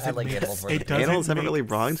 Right. it doesn't like make animals more than Animals haven't make really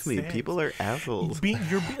wronged me. sense. People are assholes.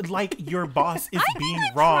 Your boss is being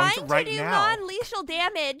I'm wronged trying right to do now. non-lethal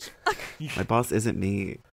damage My boss isn't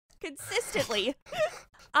me. consistently.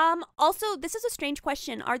 Also, this is a strange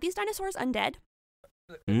question. Are these dinosaurs undead?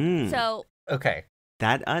 So okay.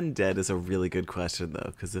 That undead is a really good question, though,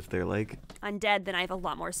 because if they're like undead, then I have a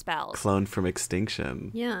lot more spells. cloned from extinction,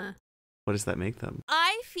 Yeah. what does that make them?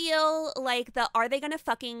 I feel like are they gonna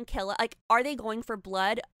fucking kill? Like, are they going for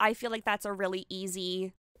blood? I feel like that's a really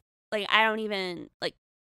easy. Like, I don't even like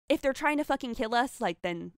if they're trying to fucking kill us. Like,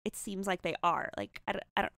 then it seems like they are. Like, I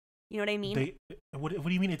don't. You know what I mean? What do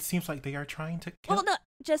you mean? It seems like they are trying to kill. Well, no,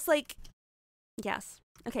 just like yes.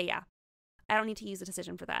 Okay, yeah. I don't need to use a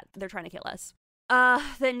decision for that. They're trying to kill us.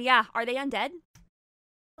 Then yeah, are they undead?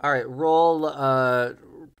 All right, roll a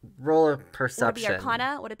perception. Would it be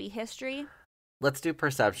Arcana? Would it be History? Let's do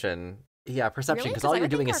perception. Yeah, perception, Really? because 'Cause all I you're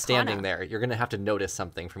would doing think is standing Arcana. there. You're going to have to notice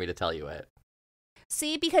something for me to tell you it.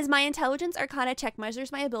 See, because my Intelligence Arcana check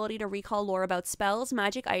measures my ability to recall lore about spells,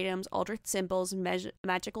 magic items, altered symbols,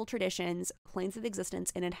 magical traditions, planes of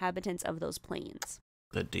existence, and inhabitants of those planes.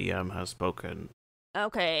 The DM has spoken.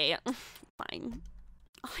 Okay, fine.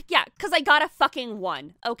 Yeah, because I got a fucking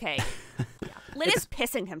 1. Okay. Yeah. Lynn is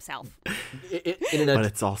pissing himself. But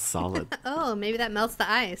it's all solid. Oh, maybe that melts the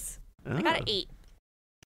ice. I got an 8.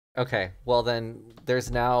 Okay, well then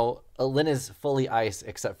there's now Lynn is fully ice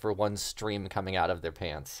except for one stream coming out of their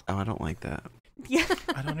pants. Oh, I don't like that. Yeah.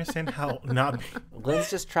 I don't understand how not Lynn's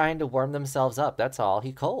just trying to warm themselves up. That's all.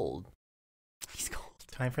 He cold. He's cold.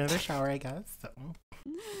 time for another shower, I guess. So.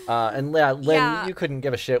 And Lynn, Yeah. you couldn't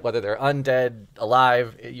give a shit whether they're undead,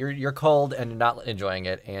 alive. You're cold and you're not enjoying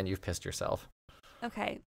it, and you've pissed yourself,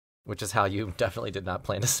 Okay. which is how you definitely did not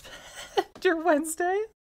plan to spend your Wednesday.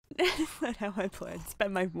 That's not how I planned.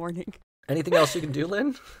 Spend my morning. Anything else you can do,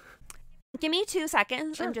 Lynn? Give me 2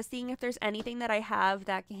 seconds. Sure. I'm just seeing if there's anything that I have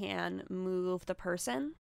that can move the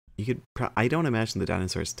person. You could. I don't imagine the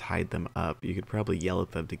dinosaurs tied them up. You could probably yell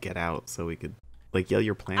at them to get out, so we could yell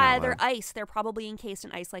your plan out They're loud. ice. They're probably encased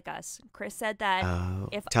in ice like us. Chris said that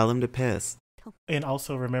if Tell them to piss. And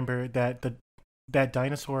also remember that that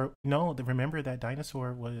dinosaur. No, remember that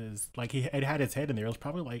dinosaur was like it had its head in there. It was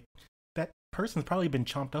probably like that person's probably been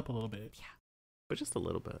chomped up a little bit. Yeah. But just a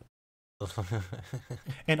little bit.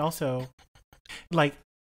 And also, like,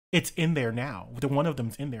 it's in there now. The one of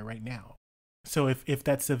them's in there right now. So if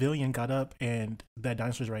that civilian got up and that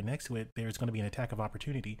dinosaur's right next to it, there's going to be an attack of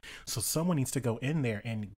opportunity. So someone needs to go in there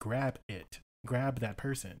and grab that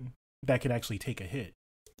person that could actually take a hit.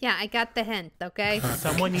 Yeah, I got the hint, okay?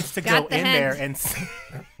 Someone needs to Got go the in hint. there and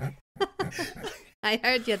I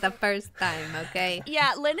heard you the first time, okay?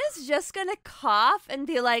 Yeah, Lynn is just gonna cough and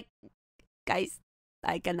be like, guys,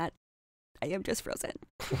 I am just frozen.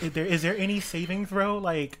 Is there any saving throw?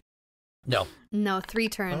 Like, No. No, 3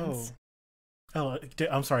 turns.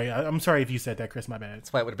 I'm sorry. I'm sorry if you said that, Chris. My bad.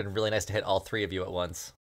 That's why it would have been really nice to hit all 3 of you at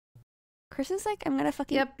once. Chris is like, I'm gonna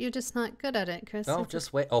fucking. Yep, you're just not good at it, Chris. Oh,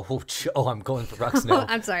 just wait. Oh, I'm going for Rux now.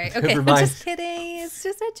 I'm sorry. Never Okay, I'm mind. just kidding. It's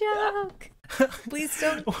just a joke. Please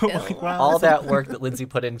don't Oh my kill. God. All that work that Lindsay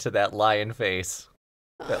put into that lion face,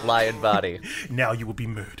 that lion body, Now you will be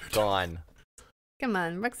murdered. gone. Come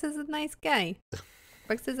on, Rex is a nice guy.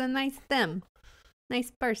 Rex is a nice them.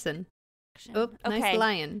 Nice person. Oh, Okay. nice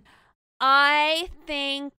lion. I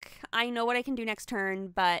think I know what I can do next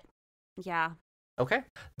turn, but yeah. Okay.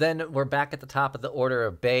 Then we're back at the top of the order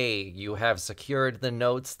of Bae. You have secured the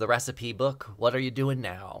notes, the recipe book. What are you doing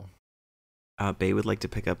now? Bae would like to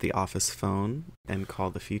pick up the office phone and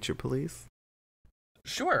call the future police.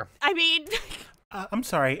 Sure. I mean, I'm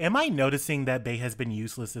sorry. Am I noticing that Bae has been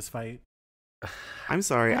useless this fight? I'm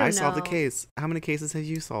sorry, I I don't solved the know. case. How many cases have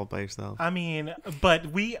you solved by yourself? I mean, but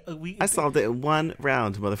we I solved it in 1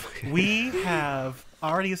 round, motherfucker. we have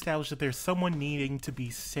already established that there's someone needing to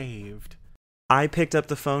be saved. I picked up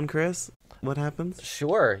the phone, Chris. What happens?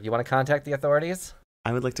 Sure. You want to contact the authorities?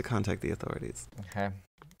 I would like to contact the authorities. Okay.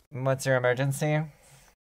 What's your emergency?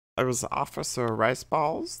 Was Officer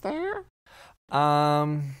Riceballs there?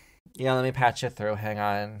 Yeah, let me patch you through. Hang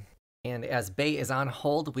on. And as Bae is on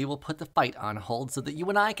hold, we will put the fight on hold so that you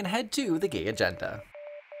and I can head to the gay agenda.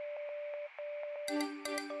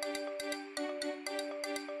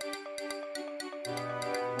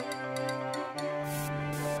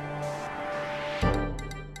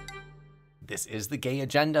 This is the gay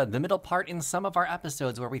agenda, the middle part in some of our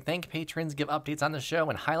episodes where we thank patrons, give updates on the show,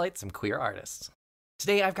 and highlight some queer artists.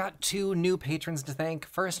 Today I've got 2 new patrons to thank.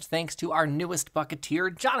 First, thanks to our newest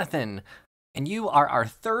bucketeer, Jonathan. And you are our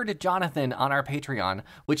 3rd Jonathan on our Patreon,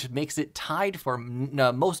 which makes it tied for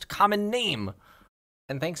most common name.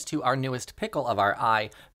 And thanks to our newest pickle of our eye,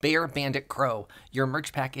 Bear Bandit Crow. Your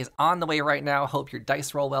merch pack is on the way right now. Hope your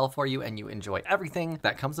dice roll well for you and you enjoy everything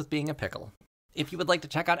that comes with being a pickle. If you would like to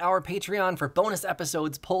check out our Patreon for bonus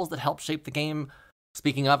episodes, polls that help shape the game.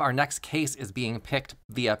 Speaking of, our next case is being picked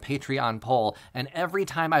via Patreon poll, and every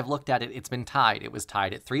time I've looked at it, it's been tied. It was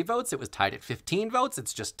tied at 3 votes, it was tied at 15 votes,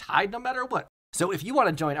 it's just tied no matter what. So if you want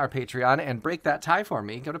to join our Patreon and break that tie for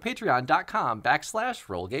me, go to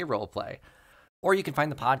patreon.com/rollgayroleplay. Or you can find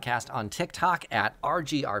the podcast on TikTok at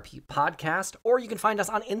RGRP Podcast, or you can find us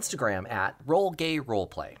on Instagram at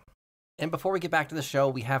rollgayroleplay. And before we get back to the show,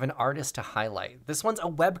 we have an artist to highlight. This one's a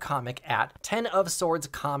webcomic at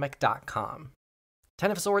 10ofswordscomic.com.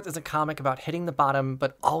 10 of Swords is a comic about hitting the bottom,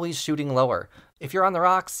 but always shooting lower. If you're on the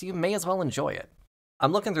rocks, you may as well enjoy it.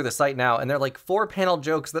 I'm looking through the site now, and they're like 4-panel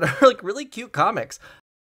jokes that are like really cute comics.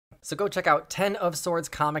 So go check out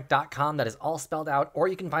 10ofswordscomic.com. That is all spelled out, or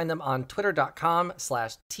you can find them on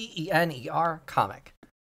twitter.com/TENER comic.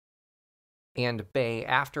 And Bae,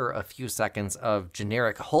 after a few seconds of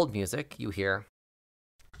generic hold music, you hear,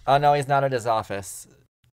 "Oh no, he's not at his office."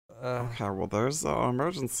 Okay, well, there's an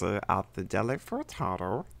emergency at the Deli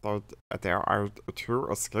Furtado. There are 2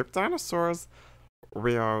 escaped dinosaurs.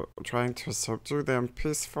 We are trying to subdue them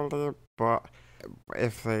peacefully, but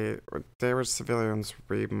if they were civilians,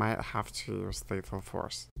 we might have to use lethal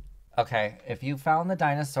force. Okay, if you found the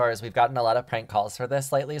dinosaurs, we've gotten a lot of prank calls for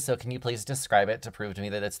this lately, so can you please describe it to prove to me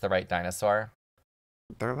that it's the right dinosaur?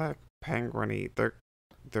 They're like penguin-y. They're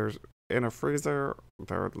in a freezer.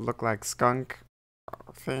 They look like skunk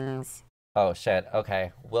things. Oh, shit,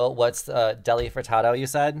 okay. Well, what's Deli Furtado, you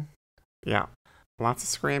said? Yeah. Lots of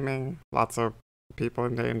screaming. Lots of people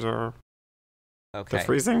in danger. Okay. The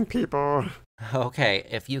freezing people. Okay,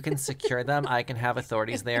 if you can secure them, I can have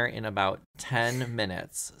authorities there in about 10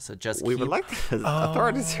 minutes. So just We keep... would like the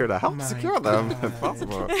authorities here to help my secure them, God. if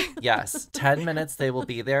possible. Yes, 10 minutes they will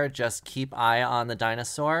be there. Just keep eye on the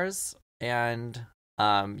dinosaurs, and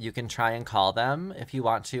you can try and call them if you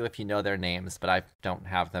want to, if you know their names, but I don't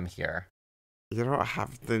have them here. You don't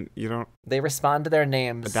have They respond to their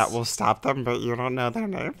names. that will stop them, but you don't know their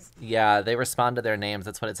names? Yeah, they respond to their names.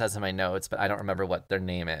 That's what it says in my notes, but I don't remember what their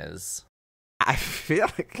name is. I feel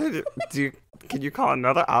like, can you call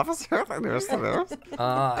another officer? Like, there's the names?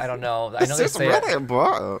 I don't know. I It's know they just say really it.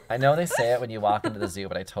 important. I know they say it when you walk into the zoo,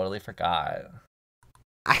 but I totally forgot.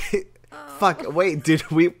 Fuck, wait, did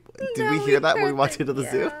we hear that when we walked into the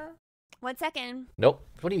zoo? 1 second. Nope.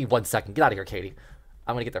 What do you mean 1 second? Get out of here, Katie.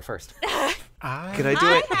 I'm gonna get there first. Can I do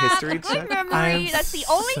a history Good check? memory. That's the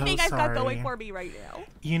only so thing I've got going sorry. for me right now.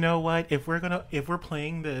 You know what? If we're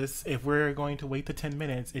playing this, if we're going to wait the 10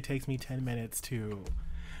 minutes, it takes me 10 minutes to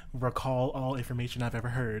recall all information I've ever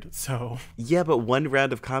heard. So Yeah, but one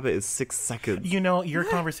round of combat is 6 seconds. you know, your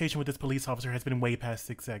conversation with this police officer has been way past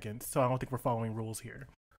 6 seconds. So I don't think we're following rules here.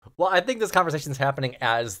 Well, I think this conversation is happening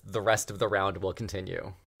as the rest of the round will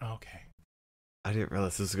continue. Okay. I didn't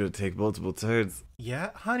realize this was going to take multiple turns. Yeah,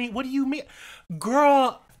 honey, what do you mean?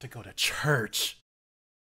 Girl, I have to go to church.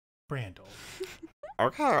 Brandel.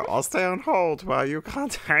 Okay, I'll stay on hold while you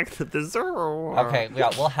contact the zoo. Okay, yeah,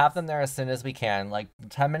 we'll have them there as soon as we can. Like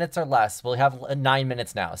 10 minutes or less. We'll have 9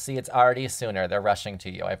 minutes now. See, it's already sooner. They're rushing to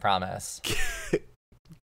you, I promise.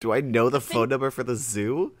 Do I know the phone number for the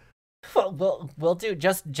zoo? We'll do.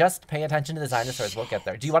 Just pay attention to the dinosaurs. We'll get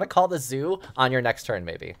there. Do you want to call the zoo on your next turn,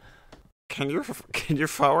 maybe? Can you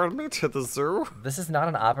forward me to the zoo? This is not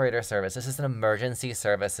an operator service. This is an emergency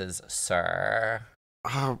services, sir.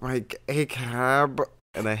 Oh my, a cab.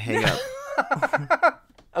 And I hang up.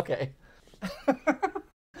 Okay.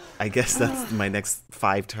 I guess that's my next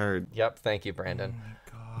 5 turns. Yep, thank you, Brandon. Oh my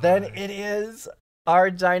God. Then it is our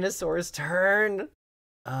dinosaur's turn.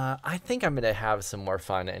 I think I'm going to have some more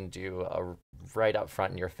fun and do a right up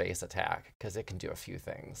front in your face attack, because it can do a few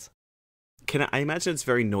things. I imagine it's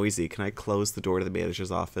very noisy. Can I close the door to the manager's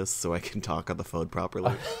office so I can talk on the phone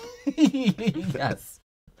properly? Yes.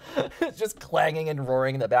 It's just clanging and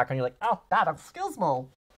roaring in the background. You're like, oh, that excuse me.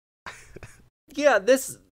 Yeah,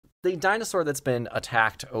 the dinosaur that's been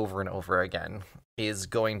attacked over and over again is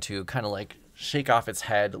going to kind of like shake off its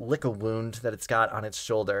head, lick a wound that it's got on its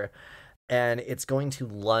shoulder, and it's going to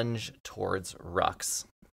lunge towards Rux.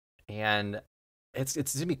 And it's going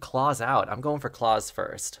to be claws out. I'm going for claws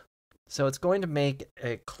first. So it's going to make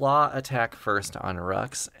a claw attack first on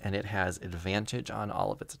Rux, and it has advantage on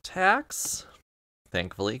all of its attacks.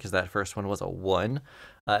 Thankfully, because that first one was a 1.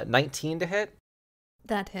 19 to hit?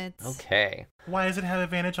 That hits. Okay. Why does it have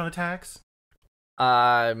advantage on attacks?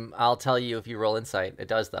 I'll tell you if you roll insight. It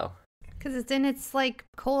does, though. Because it's in its, like,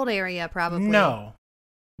 cold area, probably. No.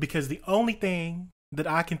 Because the only thing that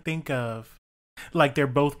I can think of, like, they're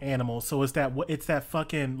both animals, so it's that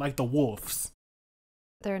fucking, like, the wolves.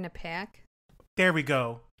 They're in a pack. There we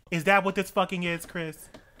go. Is that what this fucking is, Chris?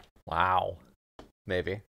 Wow.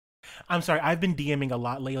 Maybe. I'm sorry, I've been DMing a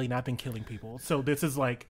lot lately and I've been killing people. So this is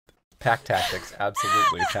like... Pack tactics.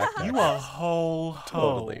 Absolutely. Pack tactics. You a whole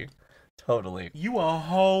hoe. Totally. You a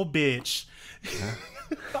whole bitch.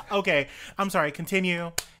 Okay, I'm sorry,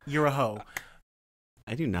 continue. You're a hoe.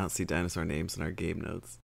 I do not see dinosaur names in our game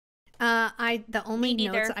notes. The only Me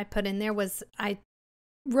notes neither. I put in there was I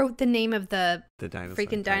wrote the name of the Dinosaur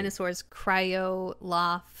freaking type. dinosaurs,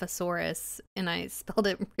 Cryolophosaurus, and I spelled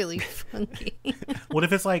it really funky. What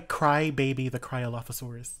if it's like Cry Baby the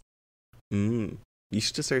Cryolophosaurus? You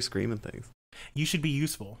should just start screaming things. You should be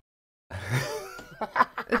useful.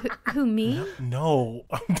 Who, me? No.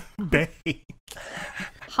 Babe.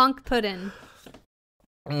 Honk Puddin.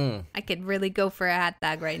 Mm. I could really go for a hot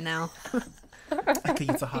dog right now. I could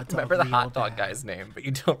use a hot dog. Remember the real hot dog bad. guy's name, but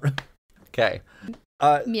you don't remember. Okay.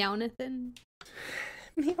 Meownathan.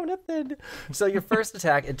 Meownathan. So your first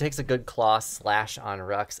attack, it takes a good claw slash on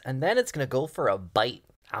Rux, and then it's going to go for a bite.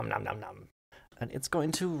 Nom, nom, nom, nom. And it's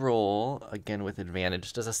going to roll, again with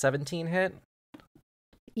advantage. Does a 17 hit?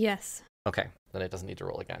 Yes. Okay, then it doesn't need to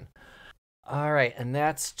roll again. All right, and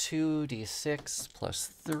that's 2d6 plus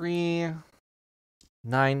 3.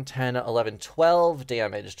 9, 10, 11, 12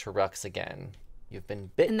 damage to Rux again. You've been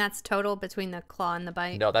bitten. And that's total between the claw and the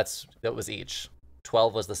bite? No, that was each.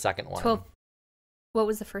 12 was the second one. 12. What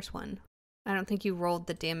was the first one? I don't think you rolled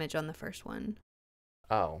the damage on the first one.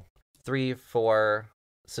 Oh. 3, 4,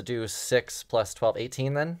 so do 6 plus 12,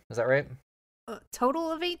 18 then? Is that right?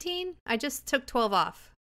 Total of 18? I just took 12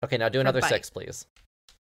 off. Okay, now do For another bite. 6, please.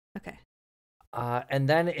 Okay. And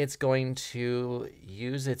then it's going to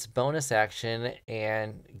use its bonus action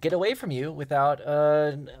and get away from you without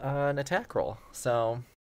an attack roll. So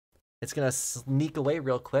it's going to sneak away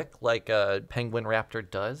real quick like a penguin raptor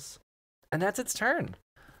does. And that's its turn,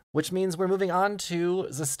 which means we're moving on to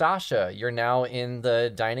Zastasha. You're now in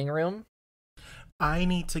the dining room.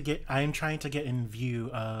 I'm trying to get in view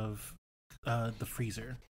of the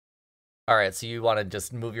freezer. All right, so you want to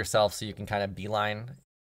just move yourself so you can kind of beeline.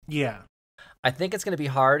 Yeah. I think it's going to be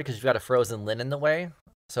hard because you've got a frozen Lin in the way.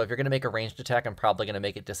 So if you're going to make a ranged attack, I'm probably going to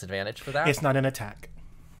make it disadvantage for that. It's not an attack.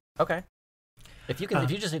 Okay. If you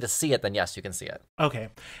just need to see it, then yes, you can see it. Okay.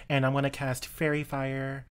 And I'm going to cast Fairy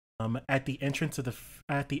Fire at the entrance of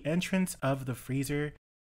the freezer,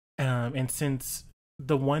 and since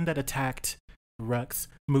the one that attacked Rux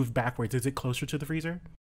moved backwards, is it closer to the freezer?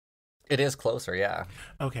 It is closer, yeah.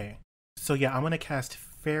 Okay. So yeah, I'm going to cast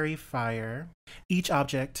Fairy Fire. Each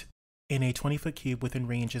object in a 20-foot cube within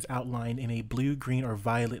range is outlined in a blue, green, or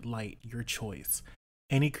violet light, your choice.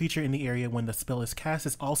 Any creature in the area when the spell is cast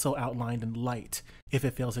is also outlined in light if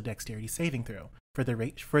it fails a dexterity saving throw. For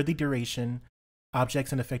the duration,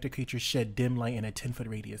 objects and affected creatures shed dim light in a 10-foot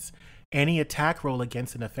radius. Any attack roll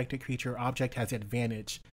against an affected creature or object has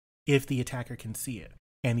advantage if the attacker can see it,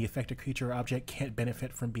 and the affected creature or object can't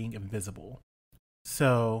benefit from being invisible.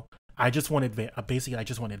 So I just want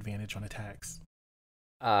advantage on attacks.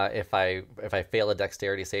 If I fail a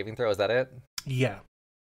dexterity saving throw, is that it? Yeah.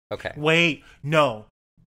 Okay. Wait, no.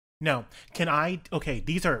 Can I? Okay,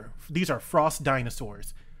 these are frost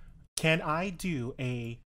dinosaurs. Can I do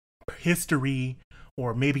a history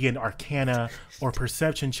or maybe an arcana or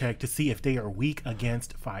perception check to see if they are weak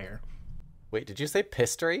against fire? Wait, did you say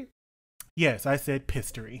Pisstory? Yes, I said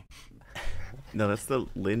Pisstory. No, that's the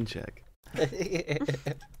Lin check.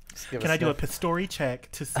 Can I do a Pisstory check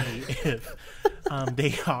to see if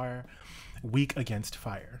they are weak against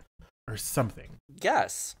fire or something?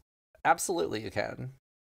 Yes, absolutely you can.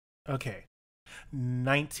 Okay.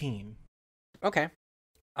 19. Okay.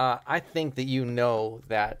 I think that you know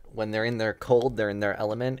that when they're in their cold, they're in their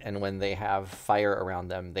element, and when they have fire around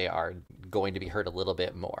them, they are going to be hurt a little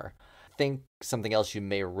bit more. I think something else you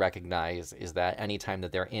may recognize is that anytime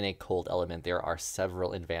that they're in a cold element, there are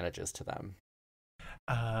several advantages to them.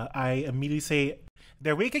 I immediately say,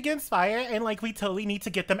 they're weak against fire, and like we totally need to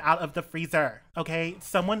get them out of the freezer. Okay,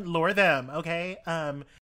 someone lure them. Okay.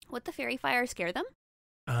 Would the fairy fire scare them?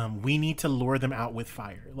 We need to lure them out with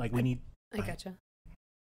fire. Like we need. I gotcha.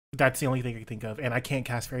 That's the only thing I can think of, and I can't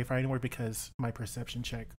cast Fairy Fire anymore because my perception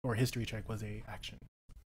check or history check was a action.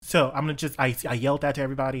 So I'm gonna I yelled that to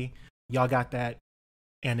everybody. Y'all got that,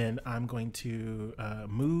 and then I'm going to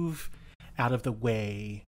move out of the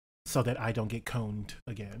way so that I don't get coned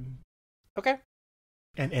again. Okay.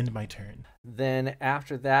 And end my turn. Then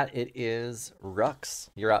after that, it is Rux.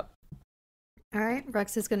 You're up. All right,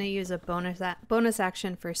 Rux is going to use a bonus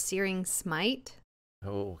action for Searing Smite.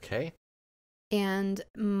 Okay. And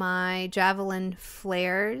my javelin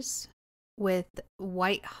flares with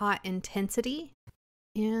white hot intensity.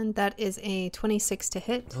 And that is a 26 to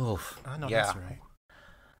hit. Oof. I know yeah. that's right.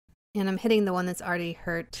 And I'm hitting the one that's already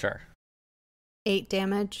hurt. Sure. 8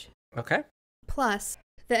 damage. Okay. Plus,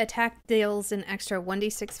 the attack deals an extra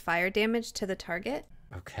 1d6 fire damage to the target.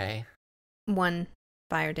 Okay. 1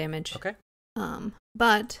 fire damage. Okay.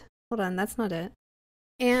 But, hold on, that's not it.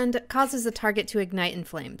 And causes the target to ignite in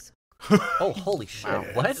flames. Oh, holy shit.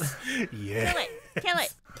 Yes. What? Yeah.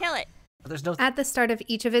 Kill it. There's no... At the start of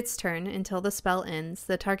each of its turn until the spell ends,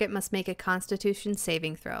 the target must make a Constitution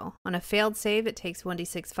saving throw. On a failed save, it takes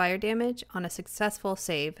 1d6 fire damage. On a successful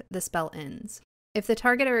save, the spell ends. If the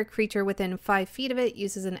target or a creature within 5 feet of it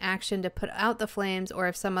uses an action to put out the flames, or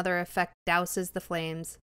if some other effect douses the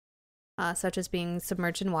flames, such as being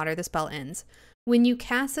submerged in water, the spell ends. When you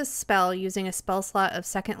cast a spell using a spell slot of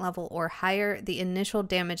 2nd level or higher, the initial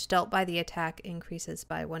damage dealt by the attack increases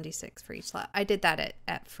by 1d6 for each slot. I did that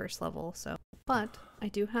at 1st level, but I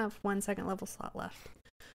do have 1 2nd level slot left. Okay.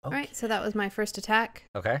 All right, so that was my first attack.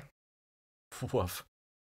 Okay. Woof.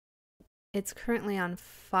 It's currently on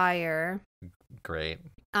fire. Great.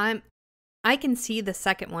 I can see the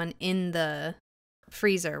second one in the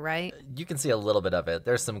freezer, right? You can see a little bit of it.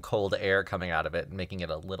 There's some cold air coming out of it, making it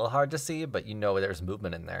a little hard to see, but you know there's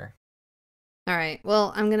movement in there. All right.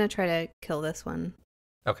 Well, I'm going to try to kill this one.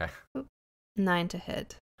 Okay. 9 to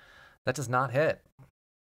hit. That does not hit.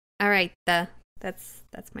 All right. That's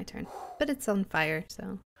my turn. But it's on fire,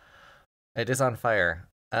 so. It is on fire.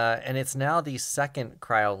 And it's now the second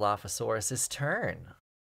Cryolophosaurus's turn.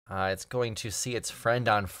 It's going to see its friend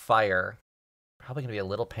on fire. Probably going to be a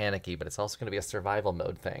little panicky, but it's also going to be a survival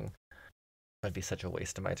mode thing. That'd be such a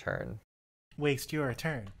waste of my turn. Waste your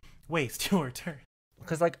turn.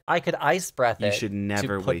 Because, I could ice breath it You should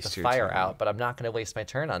never to put waste the your fire turn. out, but I'm not going to waste my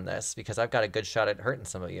turn on this because I've got a good shot at hurting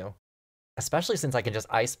some of you. Especially since I can just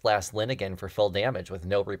ice blast Lynn again for full damage with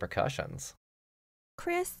no repercussions.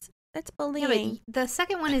 Chris, that's Yeah, bullying. but the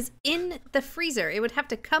second one is in the freezer. It would have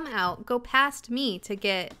to come out, go past me to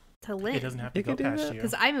get to Lynn. It doesn't have to You go can do past that. you.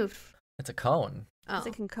 Because I moved. It's a cone. Oh. It's a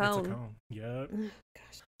It's a cone. cone. Yep.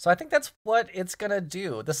 Gosh. So I think that's what it's going to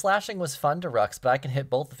do. The slashing was fun to Rux, but I can hit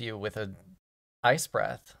both of you with an ice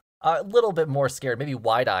breath. A little bit more scared, maybe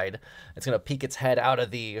wide-eyed. It's going to peek its head out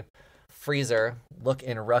of the freezer look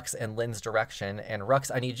in Rux and Lynn's direction. And Rux,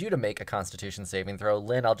 I need you to make a Constitution saving throw.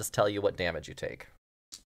 Lynn, I'll just tell you what damage you take.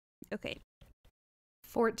 Okay.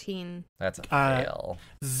 14. That's a fail.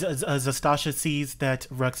 Zastasha sees that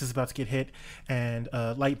Rux is about to get hit, and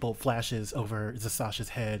a light bulb flashes over Zastasha's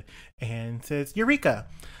head and says, Eureka!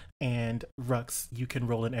 And Rux, you can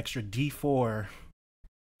roll an extra D4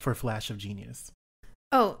 for Flash of Genius.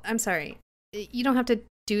 Oh, I'm sorry. You don't have to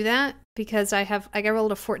do that because I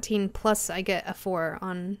rolled a 14 plus I get a 4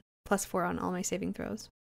 on all my saving throws.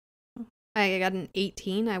 I got an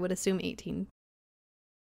 18. I would assume 18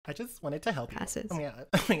 I just wanted to help passes. you.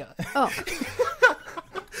 Oh my god. Oh.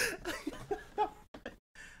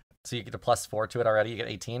 So you get a +4 to it already? You get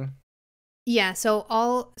 18? Yeah, so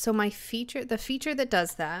the feature that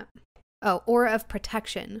does that, Aura of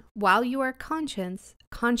Protection. While you are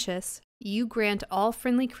conscious, you grant all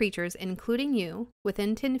friendly creatures, including you,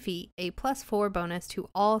 within 10 feet, a +4 bonus to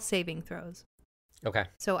all saving throws. Okay.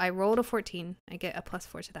 So I rolled a 14. I get a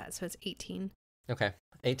 +4 to that, so it's 18. Okay.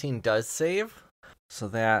 18 does save. So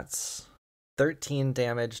that's 13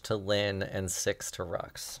 damage to Lynn and 6 to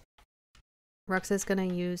Rux. Rux is going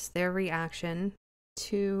to use their reaction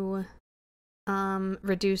to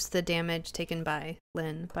reduce the damage taken by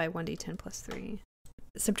Lynn by 1d10 plus 3.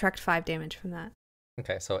 Subtract 5 damage from that.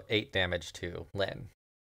 Okay, so 8 damage to Lynn.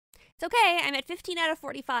 It's okay. I'm at 15 out of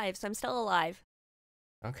 45, so I'm still alive.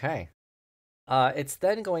 Okay. It's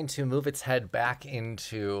then going to move its head back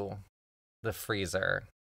into the freezer,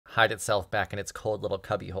 hide itself back in its cold little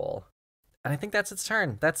cubbyhole. And I think that's its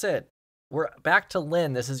turn. That's it. We're back to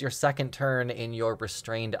Lynn. This is your second turn in your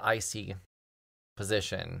restrained icy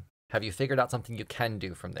position. Have you figured out something you can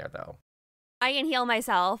do from there, though? I can heal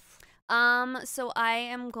myself. So I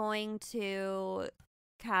am going to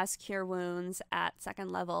cast Cure Wounds at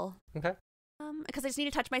 2nd level. Okay. Because I just need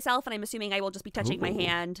to touch myself, and I'm assuming I will just be touching my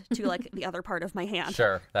hand to, like, the other part of my hand.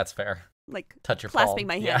 Sure, that's fair. Like, touch your clasping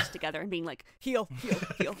palm. my hands together and being like, heal, heal,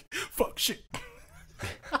 heal. Fuck shit.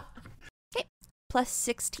 Okay. Plus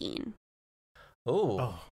 16. Ooh.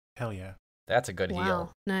 Oh, hell yeah. That's a good Wow,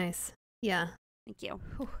 heal. nice. Yeah. Thank you.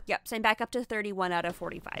 Yep, so I'm back up to 31 out of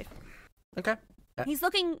 45. Okay. He's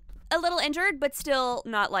looking a little injured, but still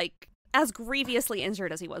not, like, as grievously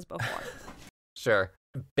injured as he was before. Sure.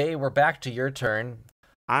 Bae, we're back to your turn.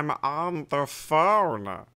 I'm on the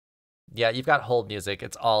phone. Yeah, you've got hold music.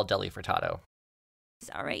 It's all Deli Furtado.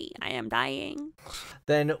 Sorry, I am dying.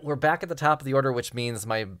 Then we're back at the top of the order, which means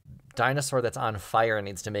my dinosaur that's on fire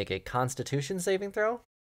needs to make a Constitution saving throw.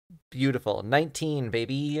 Beautiful. 19,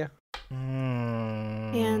 baby.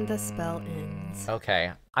 And the spell ends.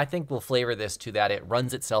 Okay. I think we'll flavor this to that it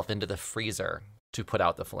runs itself into the freezer to put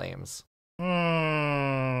out the flames.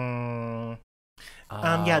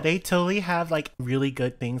 Yeah, they totally have, like, really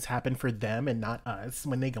good things happen for them and not us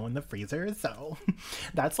when they go in the freezer, so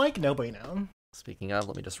that's, like, no bueno. Speaking of,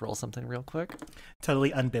 let me just roll something real quick.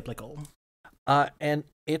 Totally unbiblical. And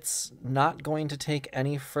it's not going to take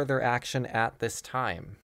any further action at this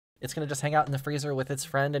time. It's going to just hang out in the freezer with its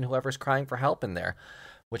friend and whoever's crying for help in there,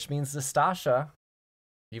 which means Zastasha,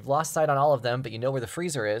 you've lost sight on all of them, but you know where the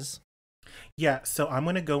freezer is. Yeah, so I'm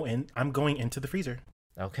going into the freezer.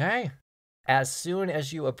 Okay. As soon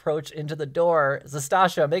as you approach into the door,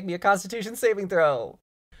 Zastasha, make me a Constitution saving throw.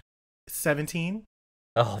 17.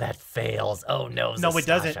 Oh, that fails. Oh, no, Zastasha. No, it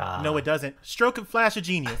doesn't. No, it doesn't. Stroke of Flash of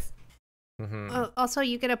Genius. Mm-hmm. Oh, also,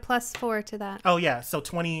 you get a +4 to that. Oh, yeah, so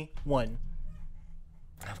 21.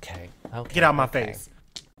 Okay. Get out my face.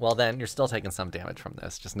 Well, then, you're still taking some damage from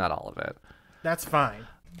this, just not all of it. That's fine.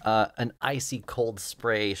 An icy cold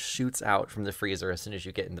spray shoots out from the freezer as soon as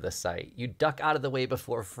you get into the site. You duck out of the way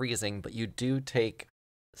before freezing, but you do take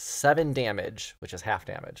 7 damage, which is half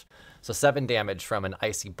damage. So 7 damage from an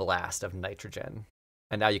icy blast of nitrogen.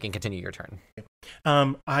 And now you can continue your turn.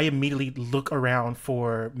 I immediately look around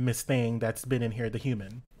for Miss Thing that's been in here, the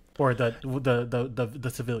human, or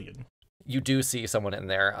the civilian. You do see someone in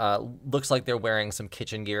there. Looks like they're wearing some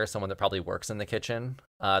kitchen gear, someone that probably works in the kitchen.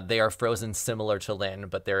 They are frozen similar to Lynn,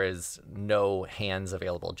 but there is no hands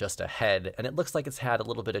available, just a head. And it looks like it's had a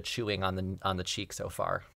little bit of chewing on the cheek so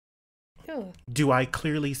far. Ooh. Do I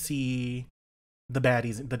clearly see the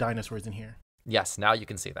baddies, the dinosaurs in here? Yes, now you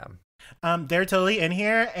can see them. They're totally in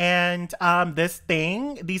here, and these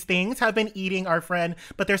things have been eating our friend,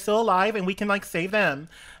 but they're still alive, and we can, like, save them.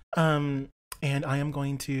 And I am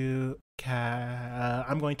going to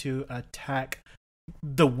attack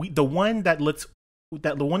the one that looks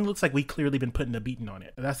like we clearly been putting a beating on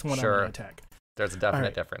it. That's the one Sure. I'm going to attack. There's a definite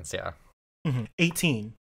right. difference, yeah.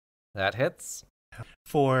 18 That hits.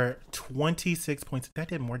 for 26 points. That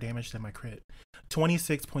did more damage than my crit.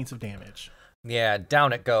 26 points of damage. Yeah,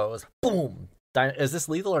 down it goes. Boom. Is this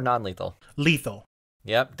lethal or non-lethal? Lethal.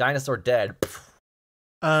 Yep, dinosaur dead.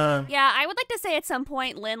 Yeah, I would like to say at some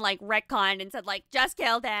point Lynn like retconned and said like, just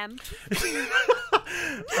killed him.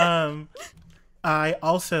 I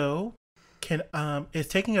also can is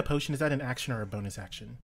taking a potion, is that an action or a bonus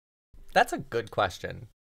action? That's a good question.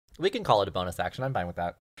 We can call it a bonus action. I'm fine with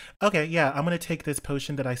that. Okay, yeah, I'm gonna take this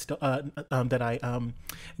potion that I still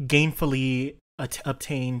gainfully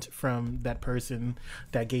obtained from that person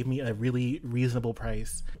that gave me a really reasonable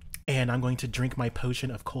price, and I'm going to drink my potion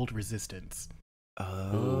of cold resistance.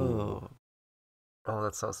 Oh. Oh,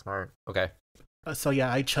 that's so smart. Okay. So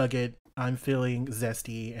yeah, I chug it. I'm feeling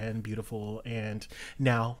zesty and beautiful and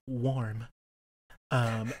now warm.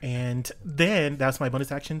 And then that's my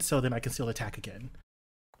bonus action. So then I can still attack again.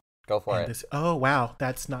 Go for it. Oh wow,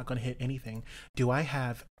 that's not going to hit anything. Do I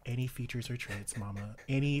have any features or traits, Mama?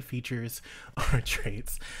 Any features or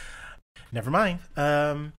traits? Never mind.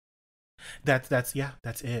 That's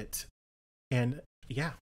it. And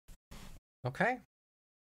yeah. Okay.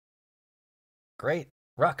 Great.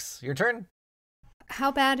 Rux, your turn.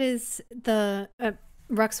 How bad is the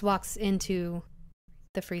Rux walks into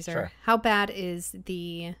the freezer? Sure. How bad is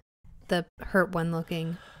the hurt one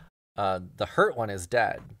looking? The hurt one is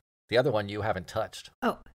dead. The other one you haven't touched.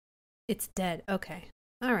 Oh, it's dead. Okay.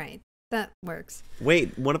 All right. That works.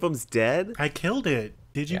 Wait, one of them's dead? I killed it.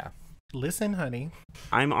 Did you Yeah. listen, honey?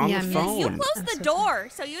 I'm on Yeah, the me- phone. You closed That's the okay. door,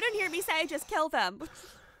 so you didn't hear me say just kill them.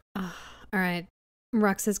 All right.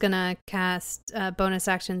 Rux is going to cast bonus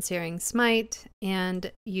action Searing Smite and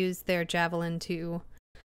use their javelin to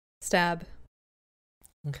stab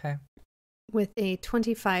Okay. with a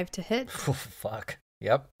 25 to hit. Oh, fuck.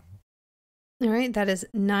 Yep. All right. That is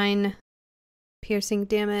 9 piercing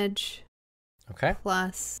damage Okay.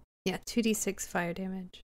 plus, 2d6 fire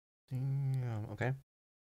damage, Okay.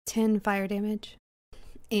 10 fire damage,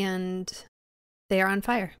 and they are on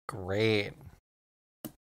fire. Great.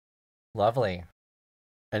 Lovely.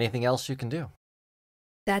 Anything else you can do?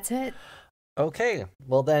 That's it. Okay.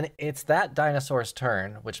 Well, then it's that dinosaur's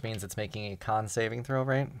turn, which means it's making a con saving throw,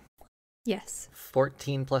 right? Yes.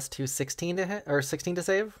 14 plus 2, 16 to hit, or 16 to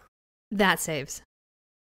save? That saves.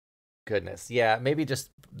 Goodness. Yeah, maybe just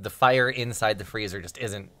the fire inside the freezer just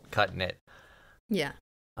isn't cutting it. Yeah.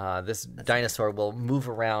 This dinosaur will move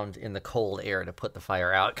around in the cold air to put the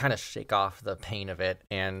fire out, kind of shake off the pain of it.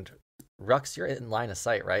 And Rux, you're in line of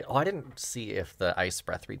sight, right? Oh, I didn't see if the ice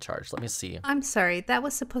breath recharged. Let me see. I'm sorry. That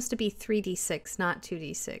was supposed to be 3d6, not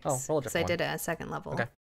 2d6. Oh, roll a because I different did it at second level. Okay.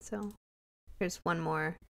 So here's one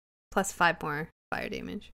more, plus 5 more fire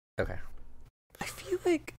damage. Okay. I feel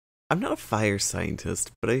like I'm not a fire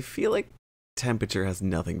scientist, but I feel like temperature has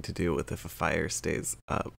nothing to do with if a fire stays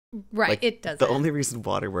up. Right, Like, it doesn't. The only reason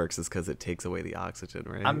water works is because it takes away the oxygen,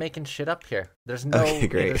 right? I'm making shit up here. There's no, Okay,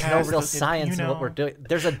 great. there's no Yes, real it- science in what we're doing.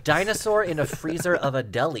 There's a dinosaur in a freezer of a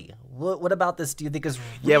deli. What about this do you think is real?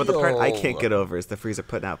 Yeah, but the part I can't get over is the freezer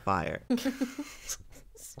putting out fire.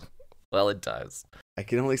 Well, it does. I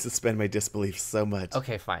can only suspend my disbelief so much.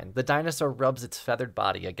 Okay, fine. The dinosaur rubs its feathered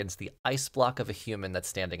body against the ice block of a human that's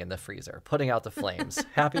standing in the freezer, putting out the flames.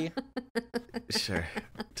 Happy? Sure.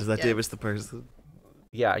 Does that Yeah. damage the person?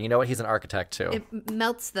 Yeah, you know what? He's an architect, too. It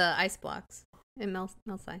melts the ice blocks. It melts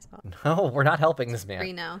the ice blocks. No, we're not helping this Free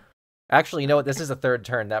man. now. Actually, you know what? This is a third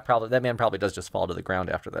turn. That man probably does just fall to the ground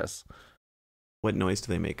after this. What noise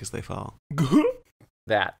do they make as they fall?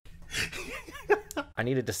 That. I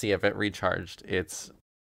needed to see if it recharged its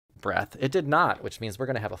breath. It did not, which means we're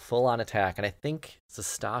going to have a full-on attack, and I think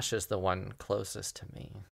Zastasha's the one closest to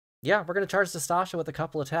me. Yeah, we're going to charge Zastasha with a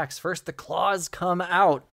couple attacks. First, the claws come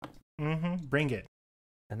out, Bring it.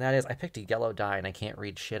 and that is, I picked a yellow die, and I can't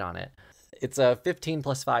read shit on it. It's a 15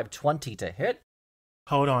 plus 5, 20 to hit.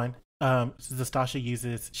 Hold on. Zastasha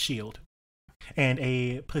uses shield, and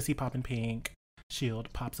a pussy poppin' pink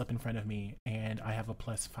shield pops up in front of me, and I have a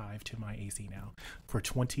 +5 to my AC now for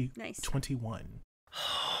 21.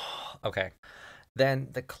 Okay. Then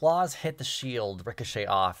the claws hit the shield, ricochet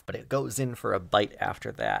off, but it goes in for a bite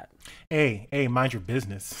after that. Hey, mind your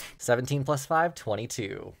business. 17 plus 5,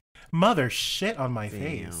 22. Mother shit on my Damn.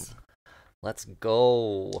 face. Let's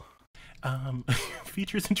go.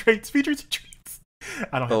 Features and traits.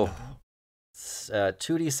 I don't have Oh. nothing.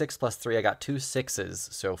 2d6 plus 3, I got 2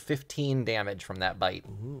 6s, so 15 damage from that bite.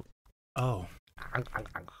 Oh,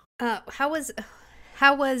 How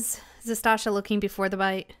was Zastasha looking before the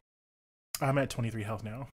bite? I'm at 23 health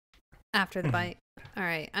now. After the Mhm. bite? All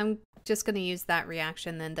right. I'm just going to use that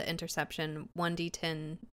reaction then, the interception,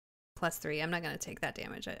 1d10 plus 3. I'm not going to take that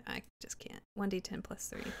damage. I just can't. 1d10 plus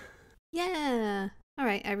 3. Yeah. All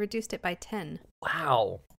right. I reduced it by 10.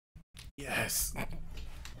 Wow. Yes.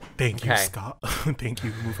 Thank you, Okay. Scott. Thank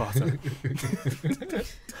you, Mufasa.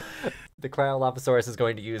 The Cryolophosaurus is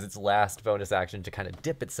going to use its last bonus action to kind of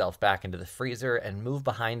dip itself back into the freezer and move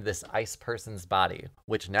behind this ice person's body,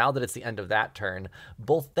 which now that it's the end of that turn,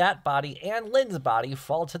 both that body and Lynn's body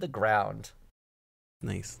fall to the ground.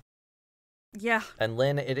 Nice. Yeah. And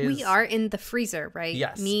Lynn, it is... We are in the freezer, right?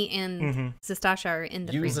 Yes. Me and Zastasha are in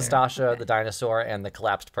the You, freezer. Zastasha, Okay. the dinosaur, and the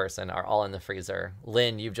collapsed person are all in the freezer.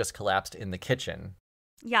 Lynn, you've just collapsed in the kitchen.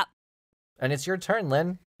 Yep. And it's your turn,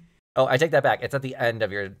 Lynn. Oh, I take that back. It's at the end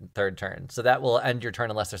of your third turn. So that will end your turn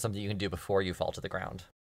unless there's something you can do before you fall to the ground.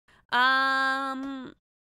 I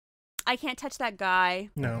can't touch that guy.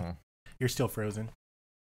 No, Mhm. you're still frozen.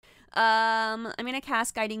 I'm gonna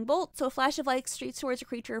cast Guiding Bolt. So a flash of light streaks towards a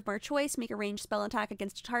creature of our choice. Make a ranged spell attack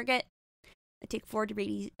against a target. I take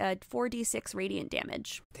 4d6 radiant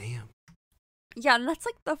damage. Damn. Yeah, and that's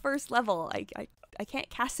like the first level. I can't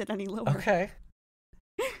cast it any lower. Okay.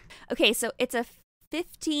 Okay, so it's a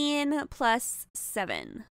 15 plus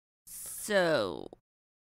 7. So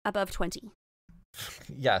above 20.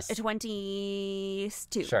 Yes. A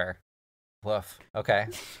 22. Sure. Woof. Okay.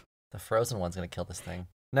 The frozen one's going to kill this thing.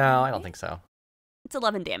 No, I don't think so. It's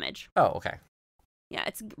 11 damage. Oh, okay. Yeah,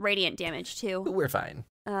 it's radiant damage too. We're fine.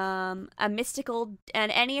 A mystical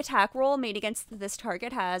and any attack roll made against this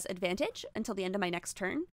target has advantage until the end of my next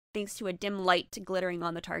turn, thanks to a dim light glittering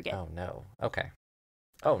on the target. Oh, no. Okay.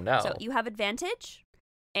 Oh, no. So you have advantage,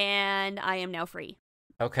 and I am now free.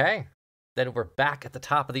 Okay. Then we're back at the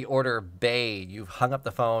top of the order. Bae, you've hung up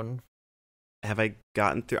the phone. Have I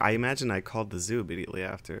gotten through? I imagine I called the zoo immediately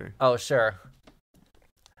after. Oh, sure.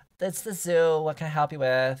 It's the zoo. What can I help you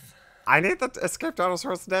with? I need the escaped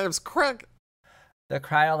dinosaurs' names, quick! The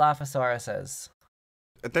Cryolophosauruses.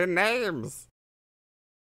 Their names!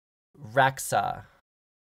 Rexa.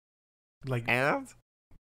 Like, And?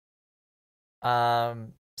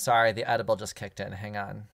 Sorry, the edible just kicked in. Hang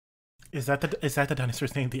on. is that the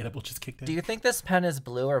dinosaur's name? The edible just kicked in. Do you think this pen is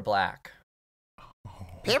blue or black? Oh.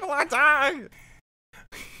 People are dying!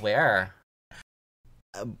 Where?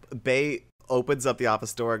 Bae opens up the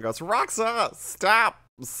office door and goes, Roxa, stop!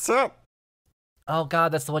 Sit! Oh,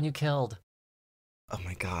 God, that's the one you killed. Oh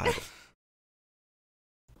my god.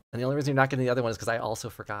 And the only reason you're not getting the other one is because I also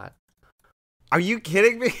forgot. Are you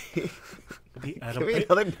kidding me? The Give edible. me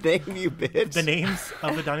another name, you bitch. The names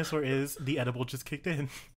of the dinosaur is the edible just kicked in.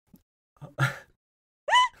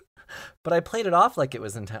 But I played it off like it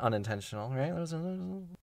was unintentional, right?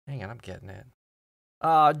 Hang on, I'm getting it.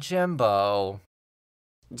 Oh, Jimbo.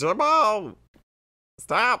 Jimbo!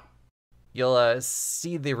 Stop! You'll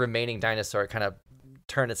see the remaining dinosaur kind of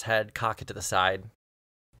turn its head, cock it to the side.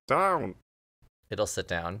 Down. It'll sit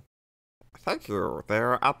down. Thank you.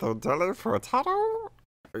 They're at the deli for a tato.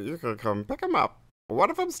 You can come pick them up. One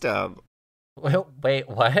of them's dead. Wait,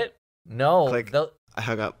 what? No. Click. I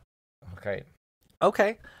hung up. Okay.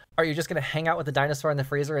 Okay. Are you just going to hang out with the dinosaur in the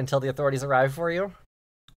freezer until the authorities arrive for you?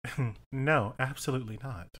 No, absolutely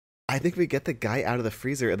not. I think we get the guy out of the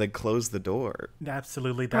freezer and then close the door.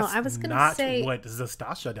 Absolutely, Well, that's I was gonna not say- what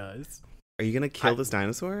Zastasha does. Are you gonna kill this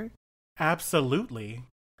dinosaur? Absolutely.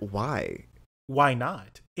 Why? Why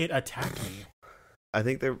not? It attacked me. I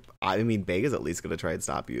think Bae is at least gonna try and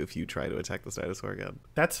stop you if you try to attack this dinosaur again.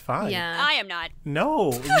 That's fine. Yeah. I am not.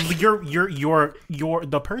 No, you're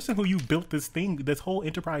the person who you built this whole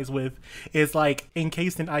enterprise with is like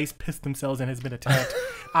encased in ice, pissed themselves, and has been attacked.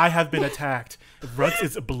 I have been attacked. Rux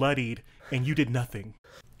is bloodied, and you did nothing.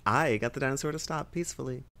 I got the dinosaur to stop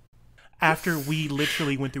peacefully. After we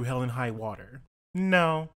literally went through hell and high water.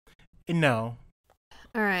 No.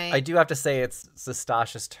 All right. I do have to say it's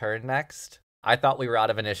Zastasha's turn next. I thought we were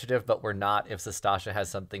out of initiative, but we're not if Zastasha has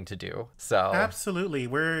something to do. So Absolutely.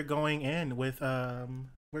 We're going in with our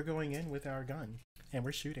gun and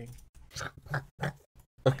we're shooting.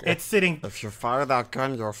 Okay. It's sitting If you fire that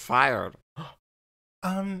gun, you're fired.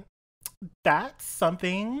 that's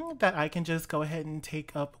something that I can just go ahead and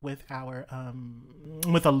take up with our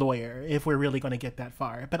with a lawyer if we're really going to get that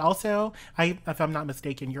far. But also, if I'm not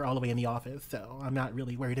mistaken, you're all the way in the office, so I'm not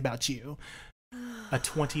really worried about you. A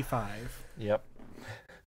 25. Yep.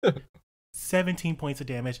 17 points of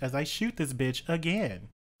damage as I shoot this bitch again.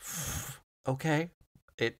 Okay.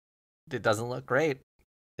 It doesn't look great.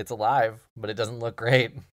 It's alive, but it doesn't look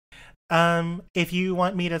great. If you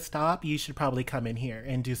want me to stop, you should probably come in here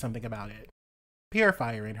and do something about it.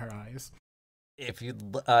 Purifier in her eyes. If you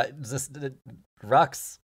just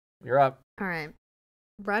Rux, you're up. All right.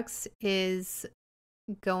 Rux is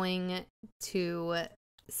going to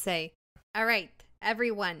say, all right,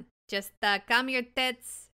 everyone, just calm your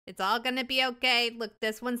tits. It's all going to be okay. Look,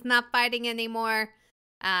 this one's not fighting anymore.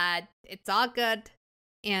 It's all good.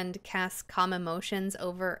 And cast calm emotions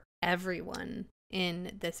over everyone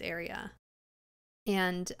in this area.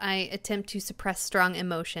 And I attempt to suppress strong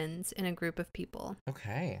emotions in a group of people.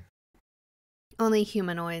 Okay. Only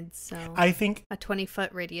humanoids, so I think a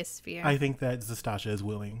 20-foot radius sphere. I think that Zastasha is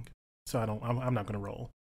willing, so I'm not gonna roll.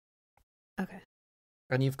 Okay.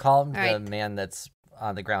 And you've calmed All the right. man that's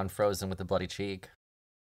on the ground frozen with the bloody cheek.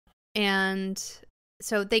 And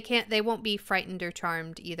so they won't be frightened or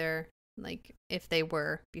charmed either, like if they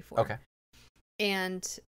were before. Okay.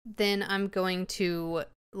 And then I'm going to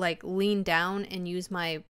like lean down and use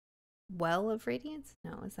my well of radiance.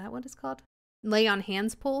 No, is that what it's called? Lay on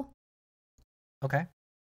hands pull. Okay.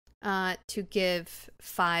 To give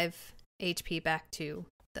 5 HP back to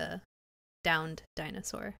the downed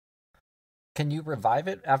dinosaur. Can you revive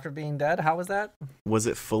it after being dead? How was that? Was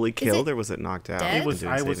it fully killed or was it knocked out? dead? and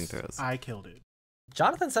doing saving throws? I killed it.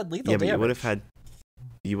 Jonathan said lethal Yeah, but damage.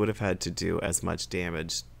 you would have had to do as much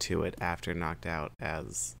damage to it after knocked out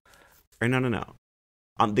as, or no.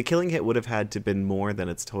 The killing hit would have had to been more than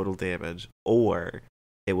its total damage, or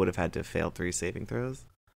it would have had to fail 3 saving throws.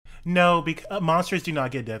 No, because monsters do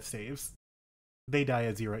not get death saves. They die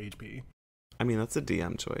at 0 HP. I mean, that's a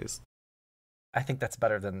DM choice. I think that's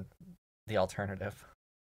better than the alternative.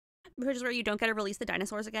 Which is where you don't get to release the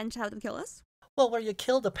dinosaurs again to have them kill us? Well, where you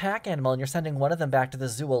killed a pack animal and you're sending one of them back to the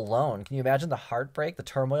zoo alone. Can you imagine the heartbreak, the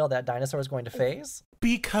turmoil that dinosaur is going to face?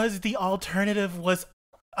 Because the alternative was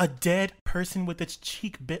a dead person with its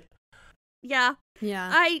cheek bit. Yeah.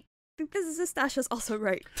 Yeah. I think this is Zastasha's also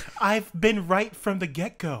right. I've been right from the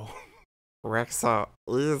get-go. Rexa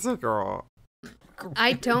is a girl.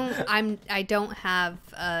 I don't have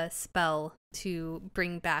a spell to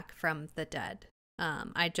bring back from the dead.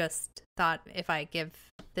 I just thought if I give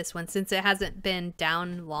this one, since it hasn't been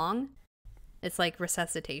down long, it's like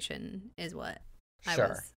resuscitation is what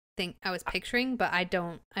Sure. I was picturing, but I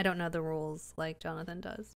don't know the rules like Jonathan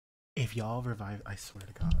does. If y'all revive, I swear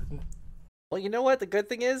to God. Well, you know what? The good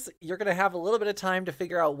thing is you're going to have a little bit of time to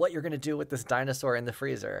figure out what you're going to do with this dinosaur in the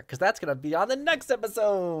freezer, because that's going to be on the next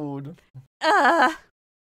episode. Our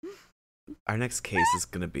next case is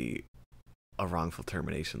going to be a wrongful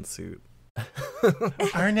termination suit.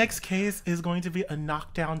 Our next case is going to be a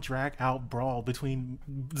knockdown, drag-out brawl between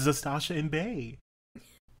Zastasha and Bae.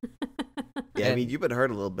 Yeah, I mean, you've been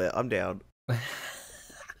hurt a little bit. I'm down.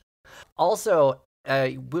 Also,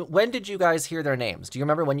 when did you guys hear their names? Do you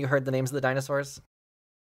remember when you heard the names of the dinosaurs?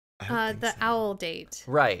 I don't think The so. owl date.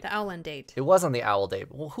 Right. The owlin date. It was on the owl day.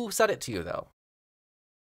 Well, who said it to you, though?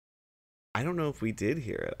 I don't know if we did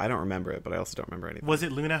hear it. I don't remember it, but I also don't remember anything. Was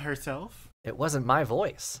it Luna herself? It wasn't my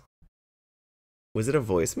voice. Was it a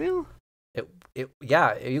voicemail?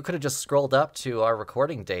 Yeah, you could have just scrolled up to our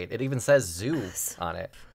recording date. It even says zoo on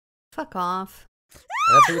it. Fuck off. And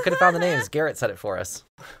that's where you could have found the names. Garrett said it for us.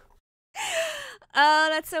 Oh,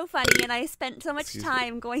 that's so funny. And I spent so much Excuse me.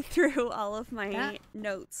 time going through all of my Yeah.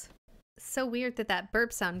 notes. So weird that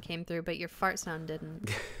burp sound came through, but your fart sound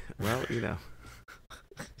didn't. Well, you know.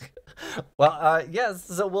 Well, yes,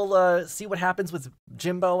 so we'll see what happens with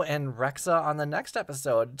Jimbo and Rexa on the next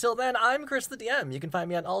episode. Till then, I'm Chris the DM. You can find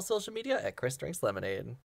me on all social media at Chris Drinks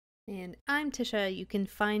Lemonade. And I'm Tisha. You can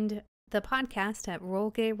find the podcast at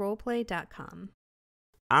rollgayroleplay.com.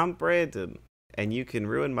 I'm Brandon, and you can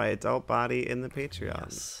ruin my adult body in the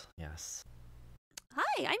Patreon. Yes.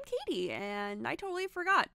 Hi, I'm Katie, and I totally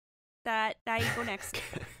forgot that I go next.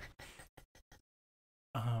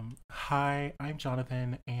 Hi, I'm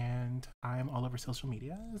Jonathan, and I'm all over social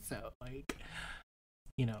media, so, find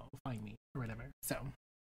me, or whatever, so.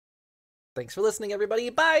 Thanks for listening, everybody.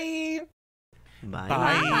 Bye! Bye.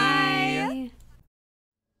 Bye.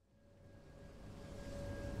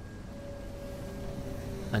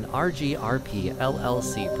 An RGRP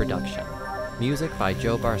LLC production. Music by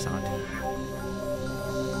Joe Barsanti.